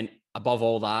 and then above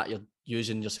all that, you're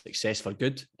using your success for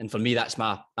good. And for me, that's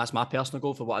my personal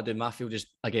goal for what I do in my field, is,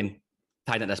 again,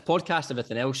 tied into this podcast,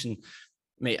 everything else. And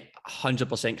mate,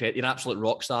 100% credit. You're an absolute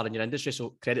rock star in your industry,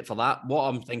 so credit for that. What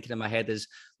I'm thinking in my head is,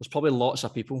 there's probably lots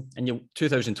of people in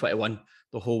 2021,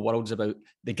 the whole world's about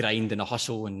the grind and the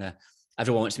hustle, and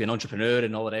everyone wants to be an entrepreneur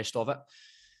and all the rest of it.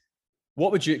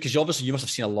 What would you, because obviously you must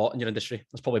have seen a lot in your industry.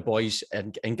 There's probably boys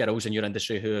and girls in your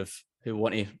industry who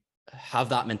want to have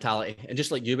that mentality, and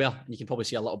just like you were, you can probably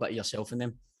see a little bit of yourself in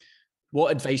them.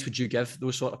 What advice would you give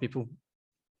those sort of people?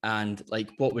 And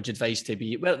like, what would you advise to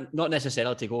be, well, not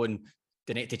necessarily to go and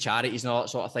donate to charities and all that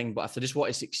sort of thing, but if they just want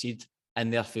to succeed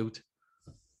in their field?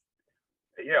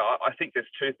 Yeah, I think there's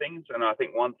two things. And I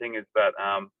think one thing is that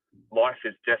life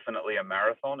is definitely a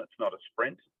marathon. It's not a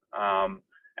sprint.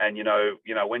 And,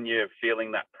 when you're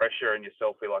feeling that pressure and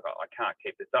yourself feel like, I can't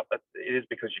keep this up, it is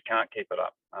because you can't keep it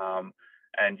up.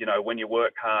 And, when you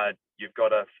work hard, you've got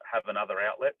to have another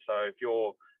outlet. So if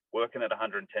you're working at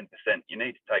 110%, you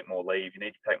need to take more leave, you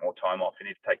need to take more time off, you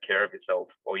need to take care of yourself,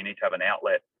 or you need to have an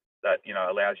outlet that,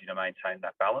 allows you to maintain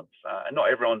that balance. And not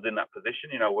everyone's in that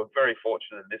position. We're very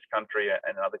fortunate in this country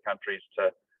and in other countries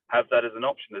to have that as an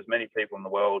option. There's many people in the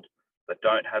world that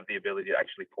don't have the ability to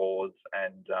actually pause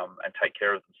and take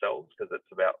care of themselves, because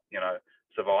it's about,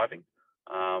 surviving.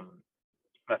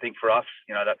 I think for us,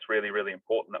 that's really, really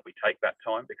important that we take that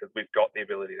time, because we've got the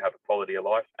ability to have a quality of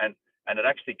life. And and it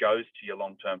actually goes to your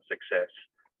long-term success.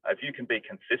 If you can be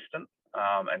consistent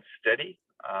and steady,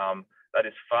 that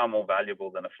is far more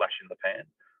valuable than a flash in the pan.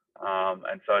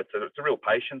 And so it's a real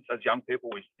patience. As young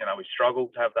people, we struggle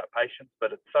to have that patience,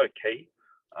 but it's so key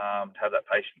to have that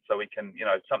patience. So we can,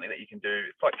 something that you can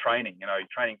do. It's like training. You're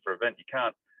training for an event. You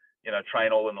can't,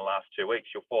 train all in the last 2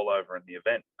 weeks. You'll fall over in the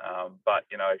event. But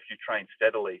if you train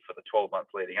steadily for the 12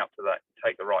 months leading up to that,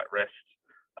 take the right rest,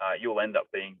 you'll end up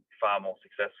being far more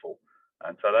successful.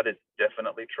 And so that is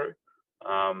definitely true.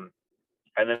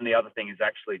 And then the other thing is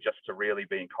actually just to really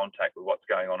be in contact with what's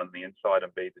going on the inside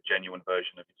and be the genuine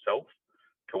version of yourself.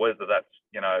 Whether that's,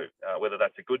 whether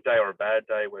that's a good day or a bad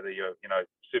day, whether you're,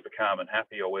 super calm and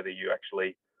happy, or whether you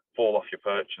actually fall off your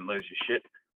perch and lose your shit,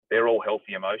 they're all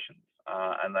healthy emotions,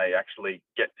 and they actually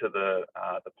get to the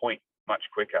point much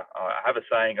quicker. I have a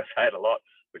saying, I say it a lot,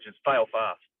 which is fail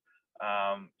fast.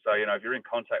 So, if you're in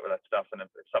contact with that stuff, and if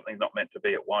something's not meant to be,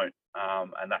 it won't.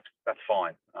 And that's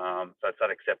fine. So it's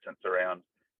that acceptance around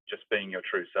just being your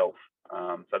true self.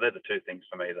 So they're the two things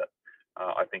for me that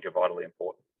I think are vitally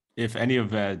important. If any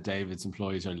of David's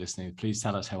employees are listening, please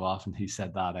tell us how often he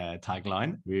said that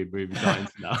tagline. We've got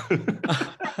into now.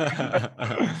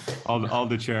 all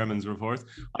the chairman's reports.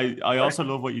 I also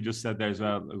love what you just said there as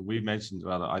well. We mentioned,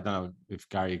 well, I don't know if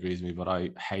Gary agrees with me, but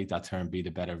I hate that term, be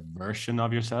the better version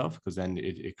of yourself, because then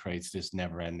it creates this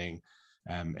never-ending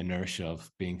inertia of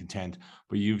being content.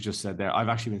 But you've just said there, I've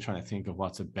actually been trying to think of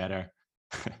what's a better,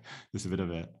 this is a bit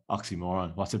of an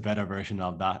oxymoron, what's a better version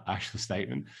of that actual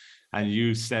statement. And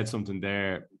you said something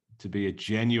there, to be a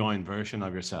genuine version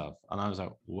of yourself. And I was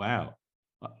like, wow,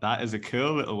 that is a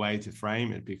cool little way to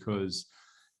frame it, because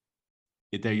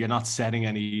you're not setting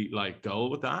any goal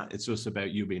with that. It's just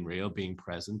about you being real, being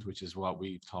present, which is what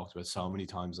we've talked about so many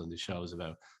times on the shows,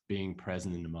 about being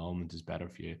present in the moment is better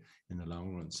for you in the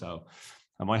long run. So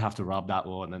I might have to rob that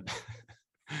one and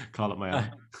call it my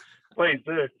own. Please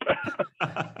do.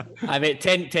 I mean,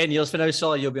 10 years from now,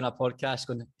 Solly, you'll be on a podcast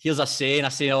going, here's a saying, I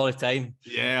say it all the time.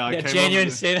 Yeah, I genuine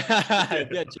saying,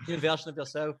 a genuine version of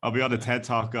yourself. I'll be on a TED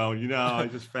Talk going, I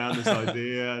just found this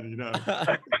idea, and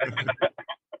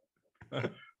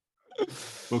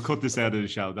we'll cut this out of the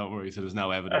show, don't worry, so there's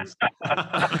no evidence.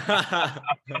 I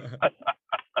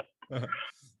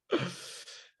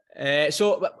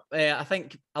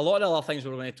think a lot of the other things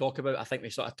we're going to talk about, I think we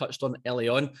sort of touched on early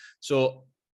on. So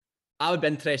I would be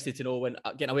interested to know, when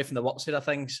getting away from the work side of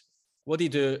things, what do you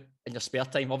do in your spare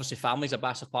time? Obviously, family's a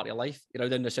massive part of your life. You're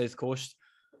out down the South Coast.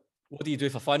 What do you do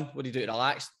for fun? What do you do to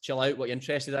relax, chill out? What are you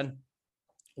interested in?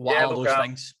 What are those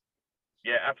things?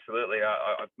 Yeah, absolutely.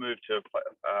 I've moved to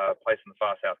a place in the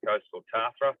far south coast called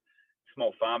Tathra,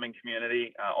 small farming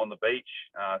community on the beach.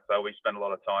 So we spend a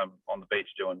lot of time on the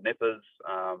beach doing nippers.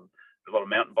 There's a lot of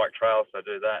mountain bike trails, so I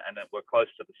do that. And then we're close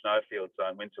to the snowfield, so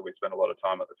in winter we spend a lot of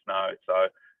time at the snow. So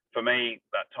for me,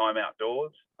 that time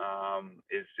outdoors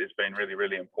is been really,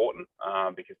 really important,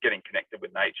 because getting connected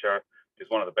with nature is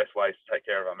one of the best ways to take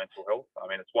care of our mental health. I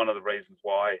mean, it's one of the reasons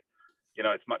why,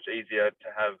 it's much easier to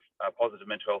have positive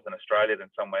mental health in Australia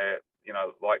than somewhere,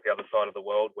 like the other side of the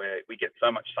world, where we get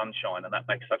so much sunshine, and that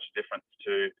makes such a difference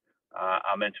to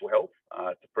our mental health.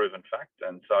 It's a proven fact.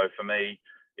 And so for me,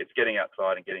 it's getting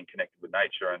outside and getting connected with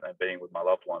nature and being with my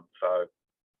loved ones. So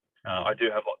I do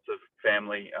have lots of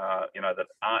family, that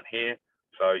aren't here.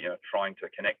 So, trying to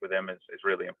connect with them is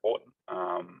really important.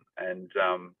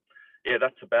 Yeah,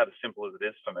 that's about as simple as it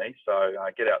is for me. So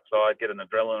I get outside, get an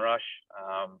adrenaline rush,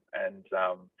 and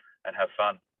have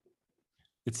fun.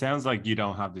 It sounds like you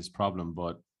don't have this problem,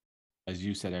 but as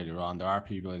you said earlier on, there are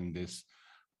people in this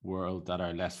world that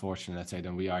are less fortunate, let's say,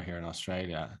 than we are here in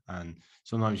Australia. And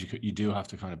sometimes you do have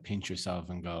to kind of pinch yourself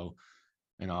and go,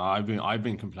 I've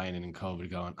been complaining in COVID,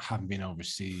 going, I haven't been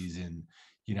overseas in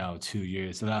 2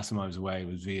 years. The last time I was away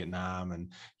was Vietnam,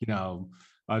 and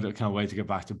I can't wait to get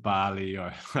back to Bali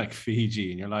or like Fiji.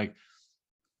 And you're like,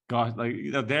 God,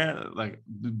 they're like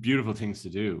beautiful things to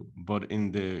do, but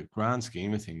in the grand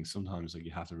scheme of things, sometimes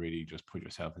you have to really just put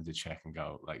yourself into check and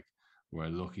go, we're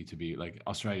lucky to be,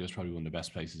 Australia is probably one of the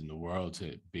best places in the world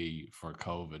to be for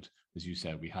COVID. As you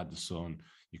said, we had the sun,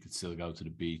 you could still go to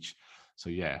the beach. So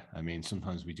yeah, I mean,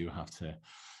 sometimes we do have to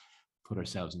put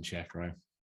ourselves in check, right?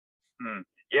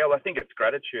 Yeah, well, I think it's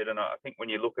gratitude. And I think when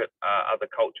you look at other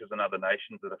cultures and other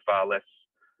nations that are far less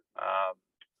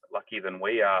lucky than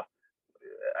we are,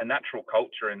 a natural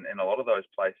culture in a lot of those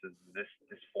places is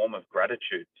this form of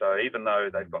gratitude. So even though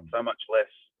they've got so much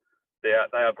less, they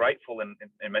are grateful in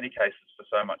many cases for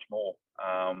so much more.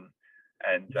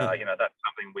 And that's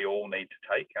something we all need to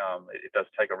take. It does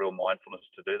take a real mindfulness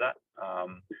to do that.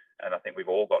 And I think we've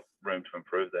all got room to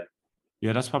improve there.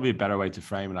 Yeah, that's probably a better way to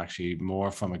frame it, actually,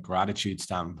 more from a gratitude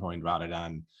standpoint rather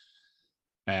than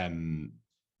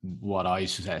what I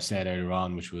said earlier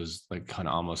on, which was like kind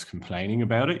of almost complaining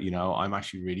about it. I'm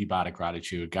actually really bad at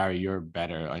gratitude. Gary, you're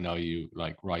better. I know you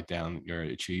like write down your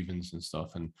achievements and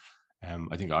stuff. And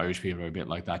I think Irish people are a bit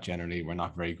like that generally. We're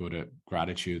not very good at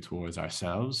gratitude towards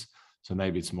ourselves. So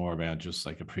maybe it's more about just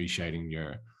like appreciating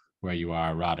where you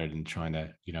are rather than trying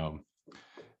to,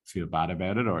 feel bad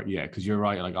about it. Or yeah, because you're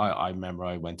right. Like I remember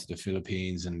I went to the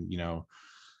Philippines and,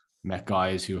 met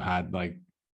guys who had like,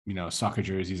 soccer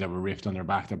jerseys that were ripped on their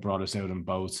back that brought us out in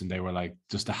boats, and they were like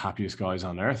just the happiest guys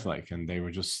on earth. Like, and they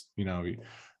were just,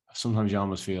 sometimes you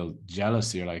almost feel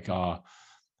jealous. You're like, oh,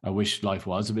 I wish life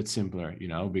was a bit simpler,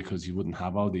 because you wouldn't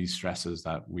have all these stresses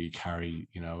that we carry,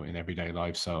 in everyday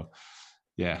life. So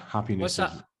yeah, happiness.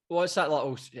 What's that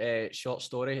little short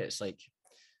story? It's like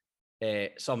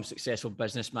some successful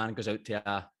businessman goes out to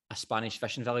a Spanish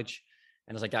fishing village,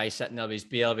 and there's a guy sitting there with his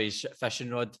beer, with his fishing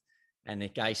rod. And the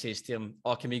guy says to him,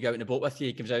 "Oh, can we go out in the boat with you?"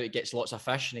 He comes out, he gets lots of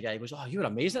fish. And the guy goes, "Oh, you're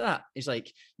amazing at that." He's like,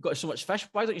 "You've got so much fish.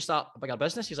 Why don't you start a bigger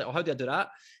business?" He's like, "Well, how do I do that?"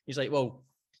 He's like, "Well,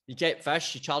 you get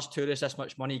fish, you charge tourists this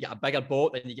much money, you get a bigger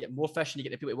boat, then you get more fish and you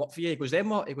get the people to work for you." He goes, "Then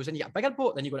what?" He goes, "Then you get a bigger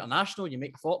boat, then you go international, you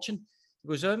make a fortune." He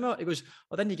goes, "Then what?" He goes,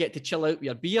 "Well, then you get to chill out with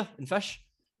your beer and fish."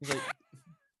 He's like,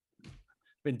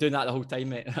 "Been doing that the whole time,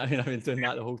 mate." I mean, I've been doing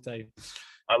that the whole time.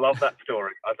 I love that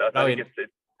story. I think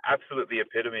it's absolutely the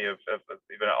epitome of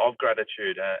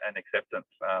gratitude and acceptance.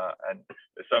 And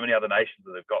there's so many other nations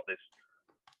that have got this,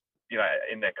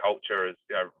 in their culture as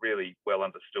really well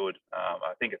understood.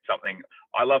 I think it's something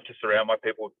I love to surround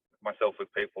myself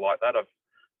with people like that.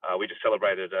 We just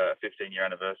celebrated a 15-year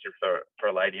anniversary for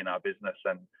a lady in our business,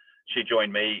 and she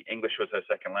joined me. English was her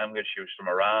second language. She was from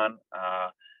Iran,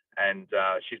 and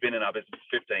she's been in our business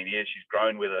for 15 years. She's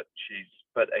grown with it.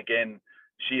 But again,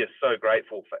 she is so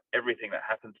grateful for everything that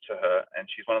happens to her, and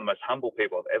she's one of the most humble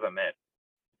people I've ever met.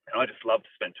 And I just love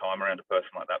to spend time around a person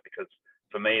like that, because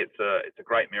for me, it's a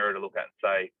great mirror to look at and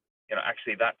say,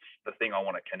 actually, that's the thing I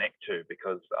want to connect to,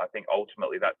 because I think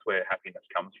ultimately that's where happiness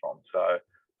comes from. So,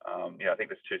 I think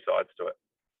there's two sides to it.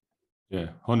 Yeah,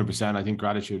 100%. I think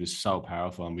gratitude is so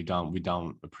powerful, and we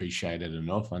don't appreciate it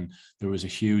enough. And there was a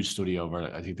huge study over,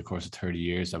 I think, the course of 30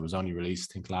 years that was only released,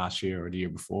 I think, last year or the year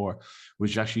before,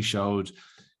 which actually showed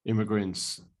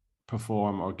immigrants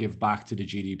perform or give back to the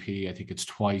GDP. I think it's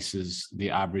twice as the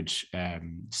average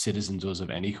citizen does of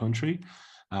any country.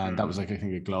 And that was like, I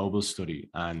think, a global study.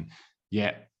 And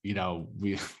yet,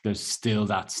 there's still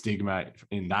that stigma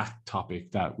in that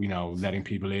topic that, letting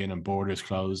people in and borders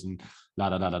closed and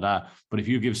But if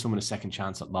you give someone a second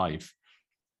chance at life,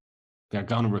 they're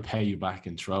going to repay you back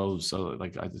in troves. So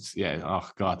like, oh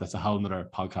God, that's a whole nother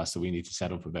podcast that we need to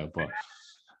set up about. But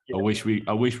yeah. I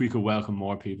wish we could welcome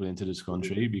more people into this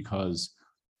country, because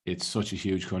it's such a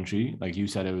huge country. Like you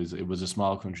said, it was a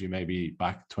small country maybe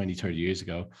back 20, 30 years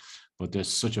ago, but there's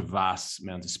such a vast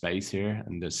amount of space here,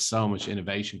 and there's so much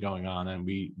innovation going on, and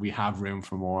we have room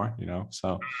for more,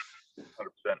 so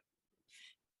 100%.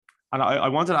 And I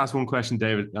wanted to ask one question,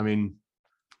 David. I mean,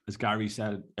 as Gary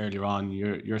said earlier on,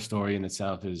 your story in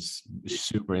itself is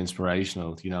super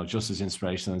inspirational, just as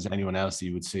inspirational as anyone else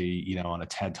you would see, on a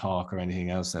TED Talk or anything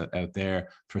else out there,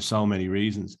 for so many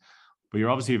reasons. But you're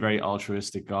obviously a very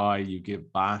altruistic guy. You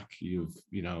give back. You've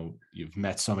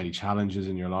met so many challenges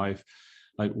in your life.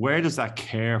 Like, where does that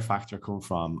care factor come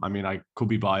from? I mean, I could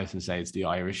be biased and say it's the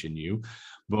Irish in you,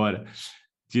 but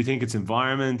do you think it's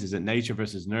environment? Is it nature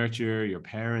versus nurture? Your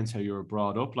parents, how you were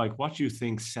brought up? Like, what do you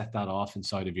think set that off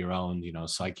inside of your own,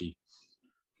 psyche?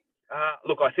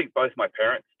 Look, I think both my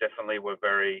parents definitely were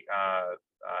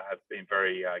have been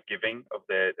very giving of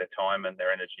their time and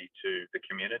their energy to the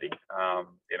community.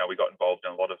 We got involved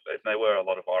in there were a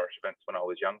lot of Irish events when I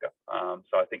was younger.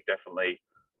 So I think definitely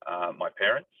my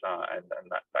parents and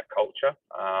that culture.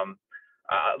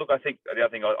 Look, I think the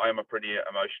other thing, I am a pretty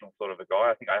emotional sort of a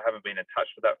guy. I think I haven't been in touch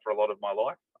with that for a lot of my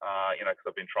life, because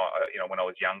I've been trying, when I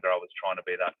was younger, I was trying to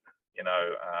be that,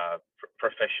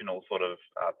 professional sort of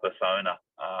persona.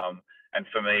 And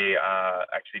for me,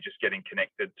 actually just getting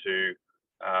connected to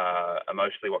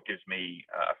emotionally what gives me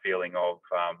a feeling of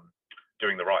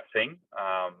doing the right thing,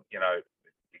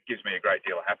 it gives me a great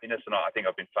deal of happiness. And I think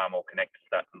I've been far more connected to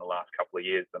that in the last couple of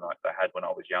years than I had when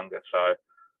I was younger. So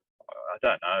I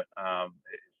don't know.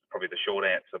 It's probably the short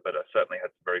answer, but I certainly had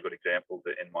some very good examples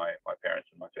in my parents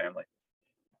and my family.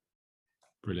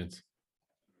 Brilliant.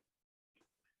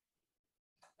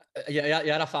 Yeah,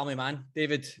 you're a family man,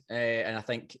 David, and I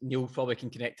think Neil probably can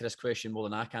connect to this question more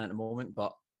than I can at the moment.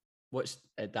 But what's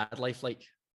dad life like?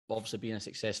 Obviously, being a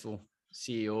successful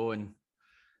CEO and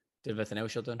Do everything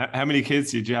else you're doing. How many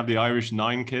kids did you have? The Irish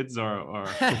 9 kids, or? No,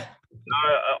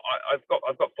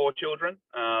 I've got 4 children.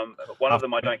 One of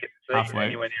them I don't get to see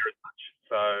anywhere near as much.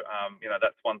 So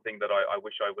that's one thing that I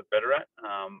wish I was better at.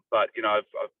 But I've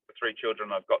the 3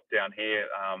 children I've got down here.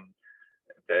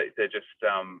 They're just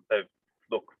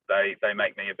they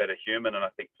make me a better human. And I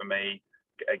think for me,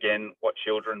 again, what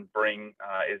children bring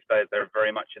is they're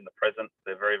very much in the present.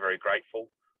 They're very, very grateful.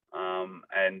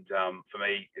 For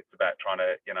me, it's about trying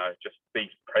to just be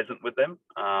present with them.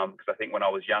 Because I think when I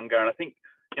was younger, and I think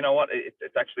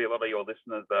it's actually a lot of your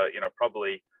listeners are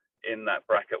probably in that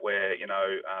bracket where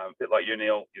a bit like you,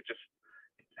 Neil, you're just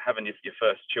having your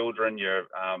first children. You're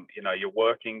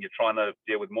working. You're trying to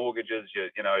deal with mortgages.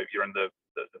 You're in the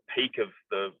peak of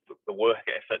the work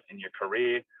effort in your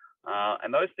career.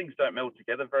 And those things don't meld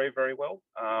together very, very well.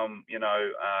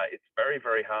 It's very,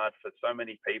 very hard for so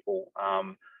many people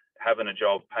having a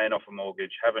job, paying off a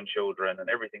mortgage, having children, and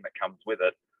everything that comes with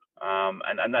it.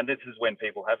 And then this is when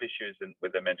people have issues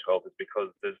with their mental health, is because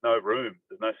there's no room,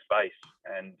 there's no space.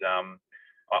 And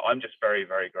I'm just very,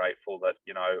 very grateful that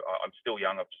I'm still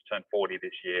young. I've just turned 40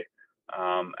 this year,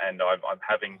 and I'm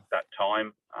having that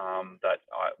time that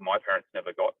my parents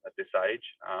never got at this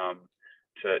age.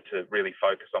 To really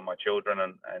focus on my children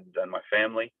and my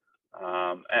family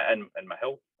and my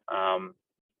health. I'm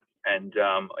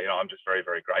just very,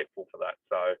 very grateful for that.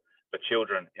 So for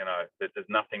children, there's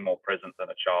nothing more present than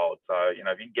a child. So,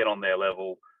 if you can get on their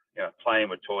level, playing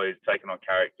with toys, taking on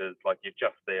characters, like you're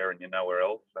just there and you're nowhere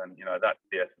else. And, that's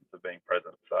the essence of being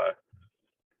present. So.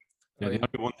 Yeah, the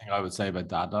only one thing I would say about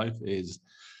dad life is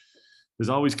there's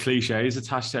always cliches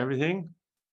attached to everything.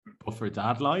 But for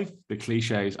dad life, the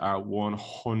cliches are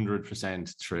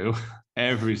 100% true.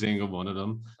 Every single one of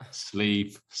them.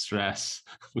 Sleep, stress,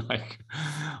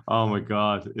 oh my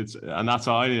God. And that's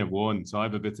all. I only have one, so I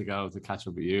have a bit to go to catch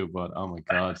up with you. But oh my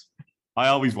God, I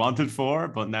always wanted 4,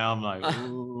 but now I'm like,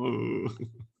 ooh.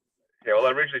 Yeah, well,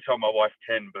 I originally told my wife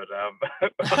 10, but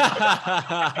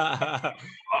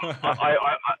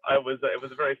it was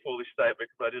a very foolish statement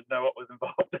because I didn't know what was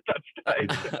involved at that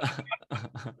stage.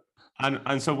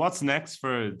 And so what's next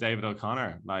for David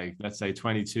O'Connor? Like, let's say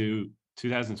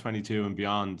 2022 and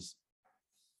beyond.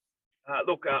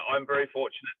 Look, I'm very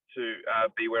fortunate to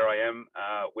be where I am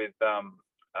with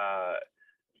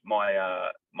my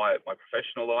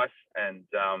professional life, and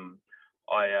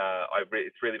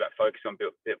it's really about focusing on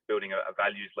building a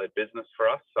values-led business for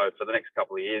us. So for the next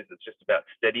couple of years, it's just about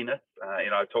steadiness.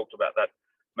 I talked about that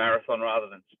marathon rather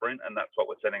than sprint, and that's what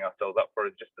we're setting ourselves up for,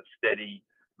 is just a steady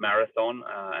marathon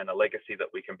and a legacy that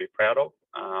we can be proud of.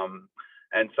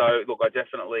 And so, look, I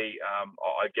definitely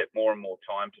I get more and more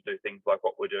time to do things like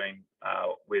what we're doing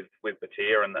with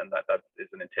Batyr, and then that is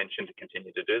an intention to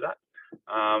continue to do that.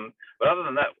 But other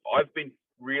than that, I've been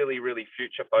really, really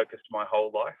future focused my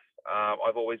whole life.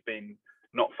 I've always been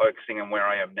not focusing on where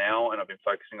I am now, and I've been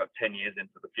focusing on 10 years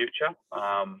into the future.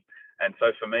 And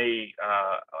so for me,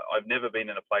 I've never been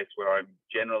in a place where I'm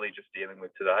generally just dealing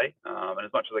with today. And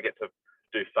as much as I get to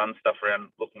do fun stuff around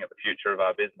looking at the future of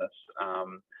our business,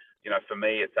 for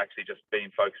me, it's actually just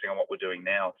been focusing on what we're doing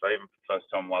now. So even for the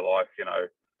first time in my life,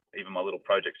 even my little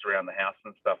projects around the house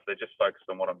and stuff, they're just focused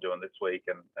on what I'm doing this week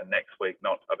and next week,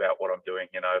 not about what I'm doing,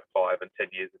 5 and 10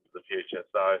 years into the future.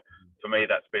 So for me,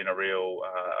 that's been a real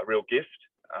gift.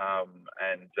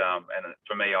 And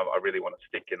for me, I really want to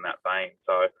stick in that vein.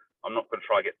 So I'm not going to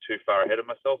try to get too far ahead of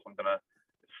myself. I'm going to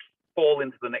fall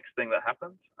into the next thing that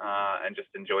happens and just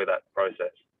enjoy that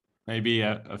process. Maybe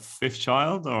a 5th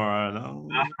child, or no?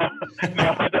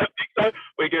 No, I don't think so.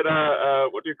 We get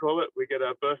what do you call it? We get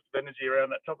a burst of energy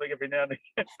around that topic every now and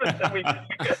again. we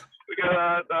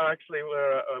go. No, actually,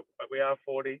 we are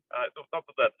 40. Not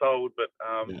that that's old, but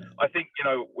yeah. I think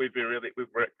we're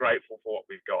grateful for what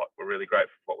we've got. We're really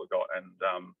grateful for what we've got, and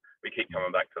we keep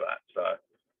coming back to that. So.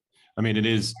 I mean, it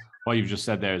is what you've just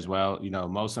said there as well.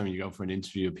 Most of the time you go for an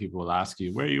interview, people will ask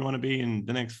you where you want to be in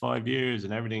the next 5 years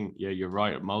and everything. Yeah, you're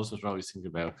right. Most of us always think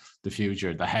about the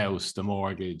future, the house, the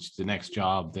mortgage, the next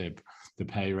job, the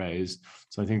pay raise.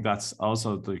 So I think that's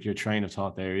also your train of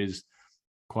thought there is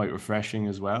quite refreshing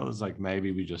as well. It's like,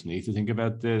 maybe we just need to think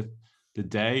about the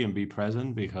day and be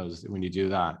present, because when you do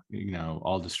that,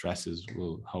 all the stresses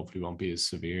hopefully won't be as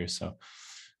severe. So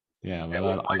yeah, I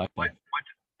like that.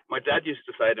 My dad used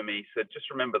to say to me, he said,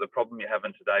 just remember, the problem you're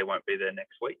having today won't be there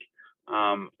next week.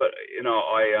 But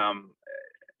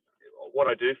what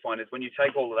I do find is when you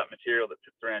take all of that material that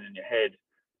sits around in your head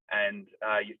and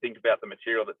you think about the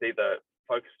material that's either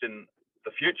focused in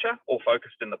the future or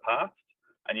focused in the past,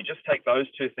 and you just take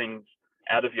those two things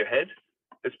out of your head,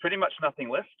 there's pretty much nothing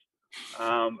left.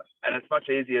 And it's much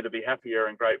easier to be happier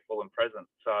and grateful and present.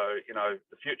 So,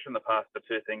 the future and the past are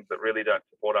two things that really don't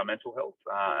support our mental health,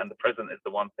 and the present is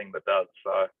the one thing that does.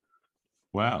 So,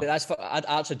 wow, I'd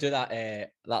actually do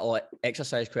that like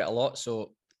exercise quite a lot.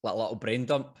 So like a little brain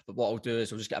dump. But what I'll do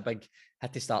is I'll just get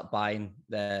had to start buying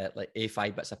the like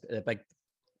A5 bits of the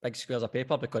big squares of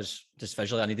paper, because just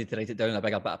visually I needed to write it down on a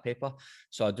bigger bit of paper.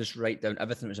 So I'd just write down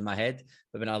everything that was in my head.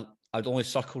 But when I'd only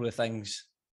circle the things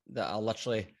that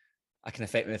I can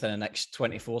affect me within the next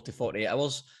 24 to 48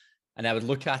 hours. And I would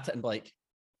look at it and be like,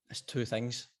 it's two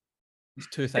things. It's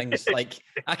two things. Like,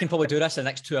 I can probably do this in the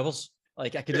next 2 hours.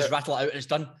 Like, I could just rattle it out and it's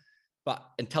done. But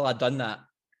until I'd done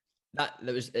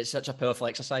it's such a powerful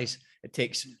exercise. It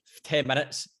takes 10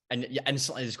 minutes and you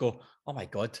instantly just go, oh my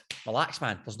God, relax,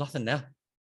 man. There's nothing there.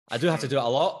 I do have to do it a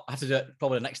lot. I have to do it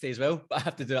probably the next day as well, but I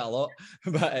have to do it a lot.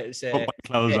 But it's put my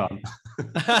clothes on.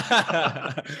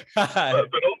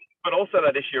 But also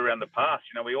that issue around the past,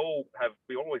 we're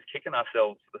always kicking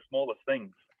ourselves for the smallest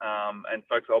things. And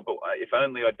folks, but if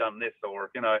only I'd done this,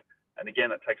 or, and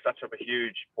again, it takes such up a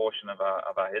huge portion of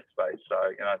our headspace.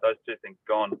 So, those two things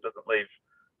gone doesn't leave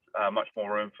much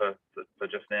more room for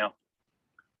just now.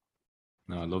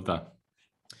 No, I love that.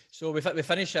 So we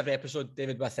finish every episode,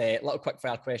 David, with little quick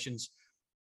fire questions.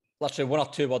 Literally 1 or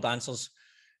 2 word answers.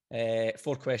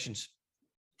 4 questions.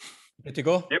 Good to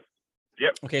go?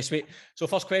 Yep. Okay, sweet. So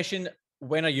first question,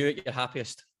 when are you at your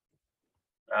happiest?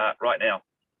 Right now.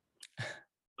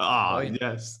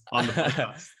 Yes. On the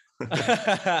podcast.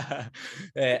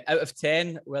 Out of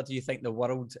 10, where do you think the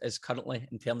world is currently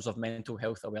in terms of mental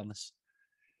health awareness?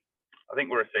 I think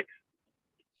we're a 6.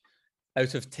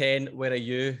 Out of 10, where are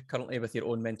you currently with your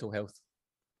own mental health?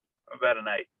 About an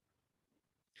 8.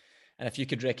 And if you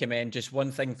could recommend just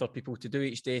one thing for people to do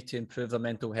each day to improve their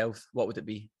mental health, what would it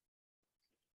be?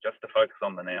 Just to focus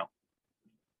on the now.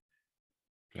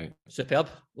 Great. Superb.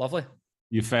 Lovely.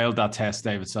 You failed that test,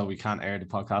 David, so we can't air the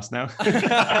podcast now.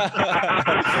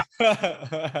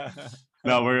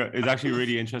 No, it's actually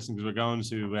really interesting because we're going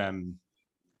to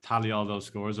tally all those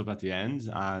scores up at the end,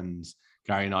 and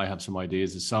Gary and I have some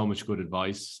ideas. There's so much good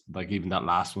advice, like even that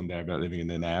last one there about living in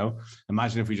the now.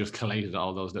 Imagine if we just collated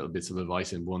all those little bits of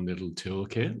advice in one little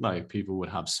toolkit, like people would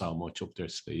have so much up their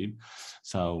sleeve.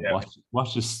 So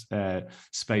watch this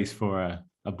space for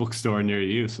a bookstore near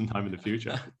you sometime in the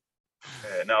future.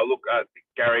 No, look,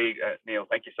 Gary, Neil,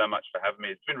 thank you so much for having me.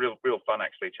 It's been real fun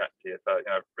actually chatting to you. So,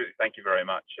 really, thank you very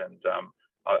much. And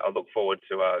I look forward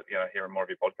to, hearing more of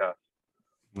your podcast.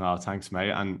 No, thanks, mate.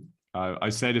 And I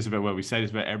say this we say this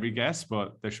about every guest,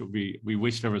 but we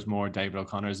wish there was more David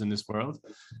O'Connors in this world.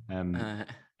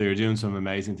 They're doing some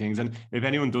amazing things. And if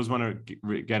anyone does want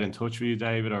to get in touch with you,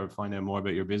 David, or find out more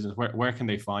about your business, where can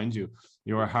they find you?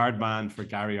 You're a hard man for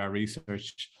Gary, our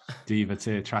research diva,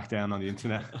 to track down on the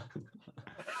internet.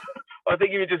 I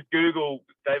think if you just Google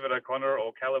David O'Connor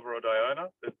or Calibre or Diona,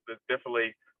 there's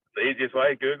definitely the easiest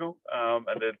way, Google. And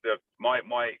my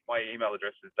email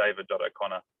address is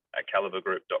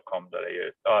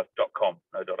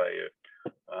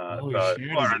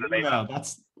david.o'connor@calibre.com.au.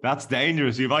 That's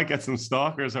dangerous. You might get some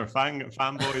stalkers or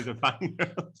fanboys or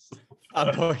fangirls.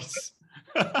 Fanboys.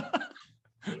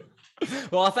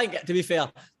 Well, I think, to be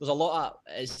fair,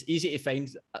 it's easy to find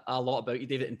a lot about you,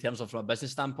 David, in terms of from a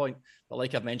business standpoint. But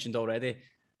like I've mentioned already,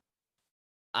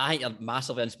 I think you're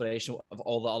massively inspirational of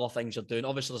all the other things you're doing.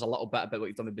 Obviously, there's a little bit about what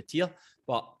you've done with Batyr,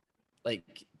 but like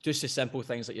just the simple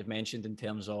things that you've mentioned in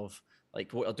terms of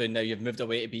like what you're doing now. You've moved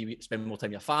away to spend more time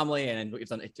with your family, and what you've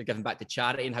done to giving back to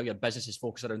charity, and how your business is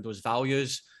focused around those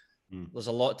values. There's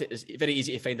a lot. It's very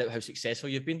easy to find out how successful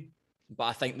you've been. But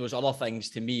I think those other things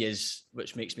to me is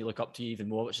which makes me look up to you even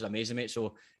more, which is amazing, mate.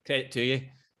 So credit to you.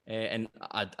 And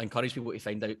I'd encourage people to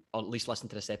find out, or at least listen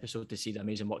to this episode to see the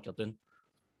amazing work you're doing.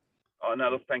 Oh, no,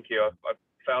 look, thank you. I've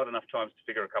failed enough times to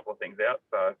figure a couple of things out.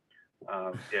 So,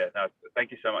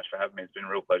 thank you so much for having me. It's been a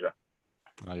real pleasure.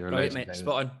 Oh, you're right, mate.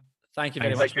 Spot on. Thank you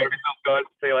very much. Take care of yourself, guys.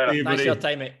 See you later. Thanks for your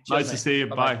time, mate. Cheers, nice to see you.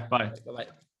 Bye. Bye.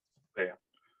 See ya.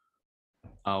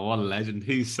 Oh, what a legend.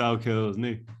 He's so cool, isn't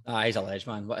he? He's a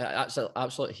legend, man. That's an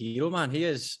absolute hero, man. He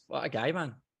is. What a guy,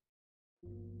 man.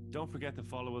 Don't forget to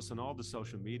follow us on all the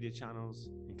social media channels,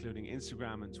 including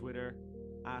Instagram and Twitter,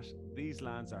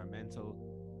 @TheseLadsAreMental.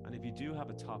 And if you do have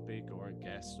a topic or a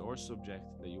guest or subject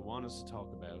that you want us to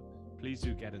talk about, please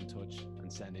do get in touch and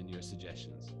send in your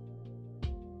suggestions.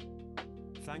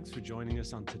 Thanks for joining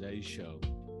us on today's show.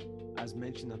 As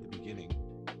mentioned at the beginning,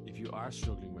 if you are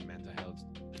struggling with mental health,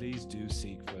 please do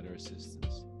seek further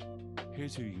assistance.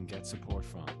 Here's who you can get support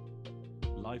from: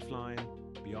 Lifeline,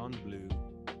 Beyond Blue,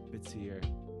 Batyr,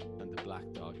 and the Black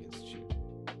Dog Institute.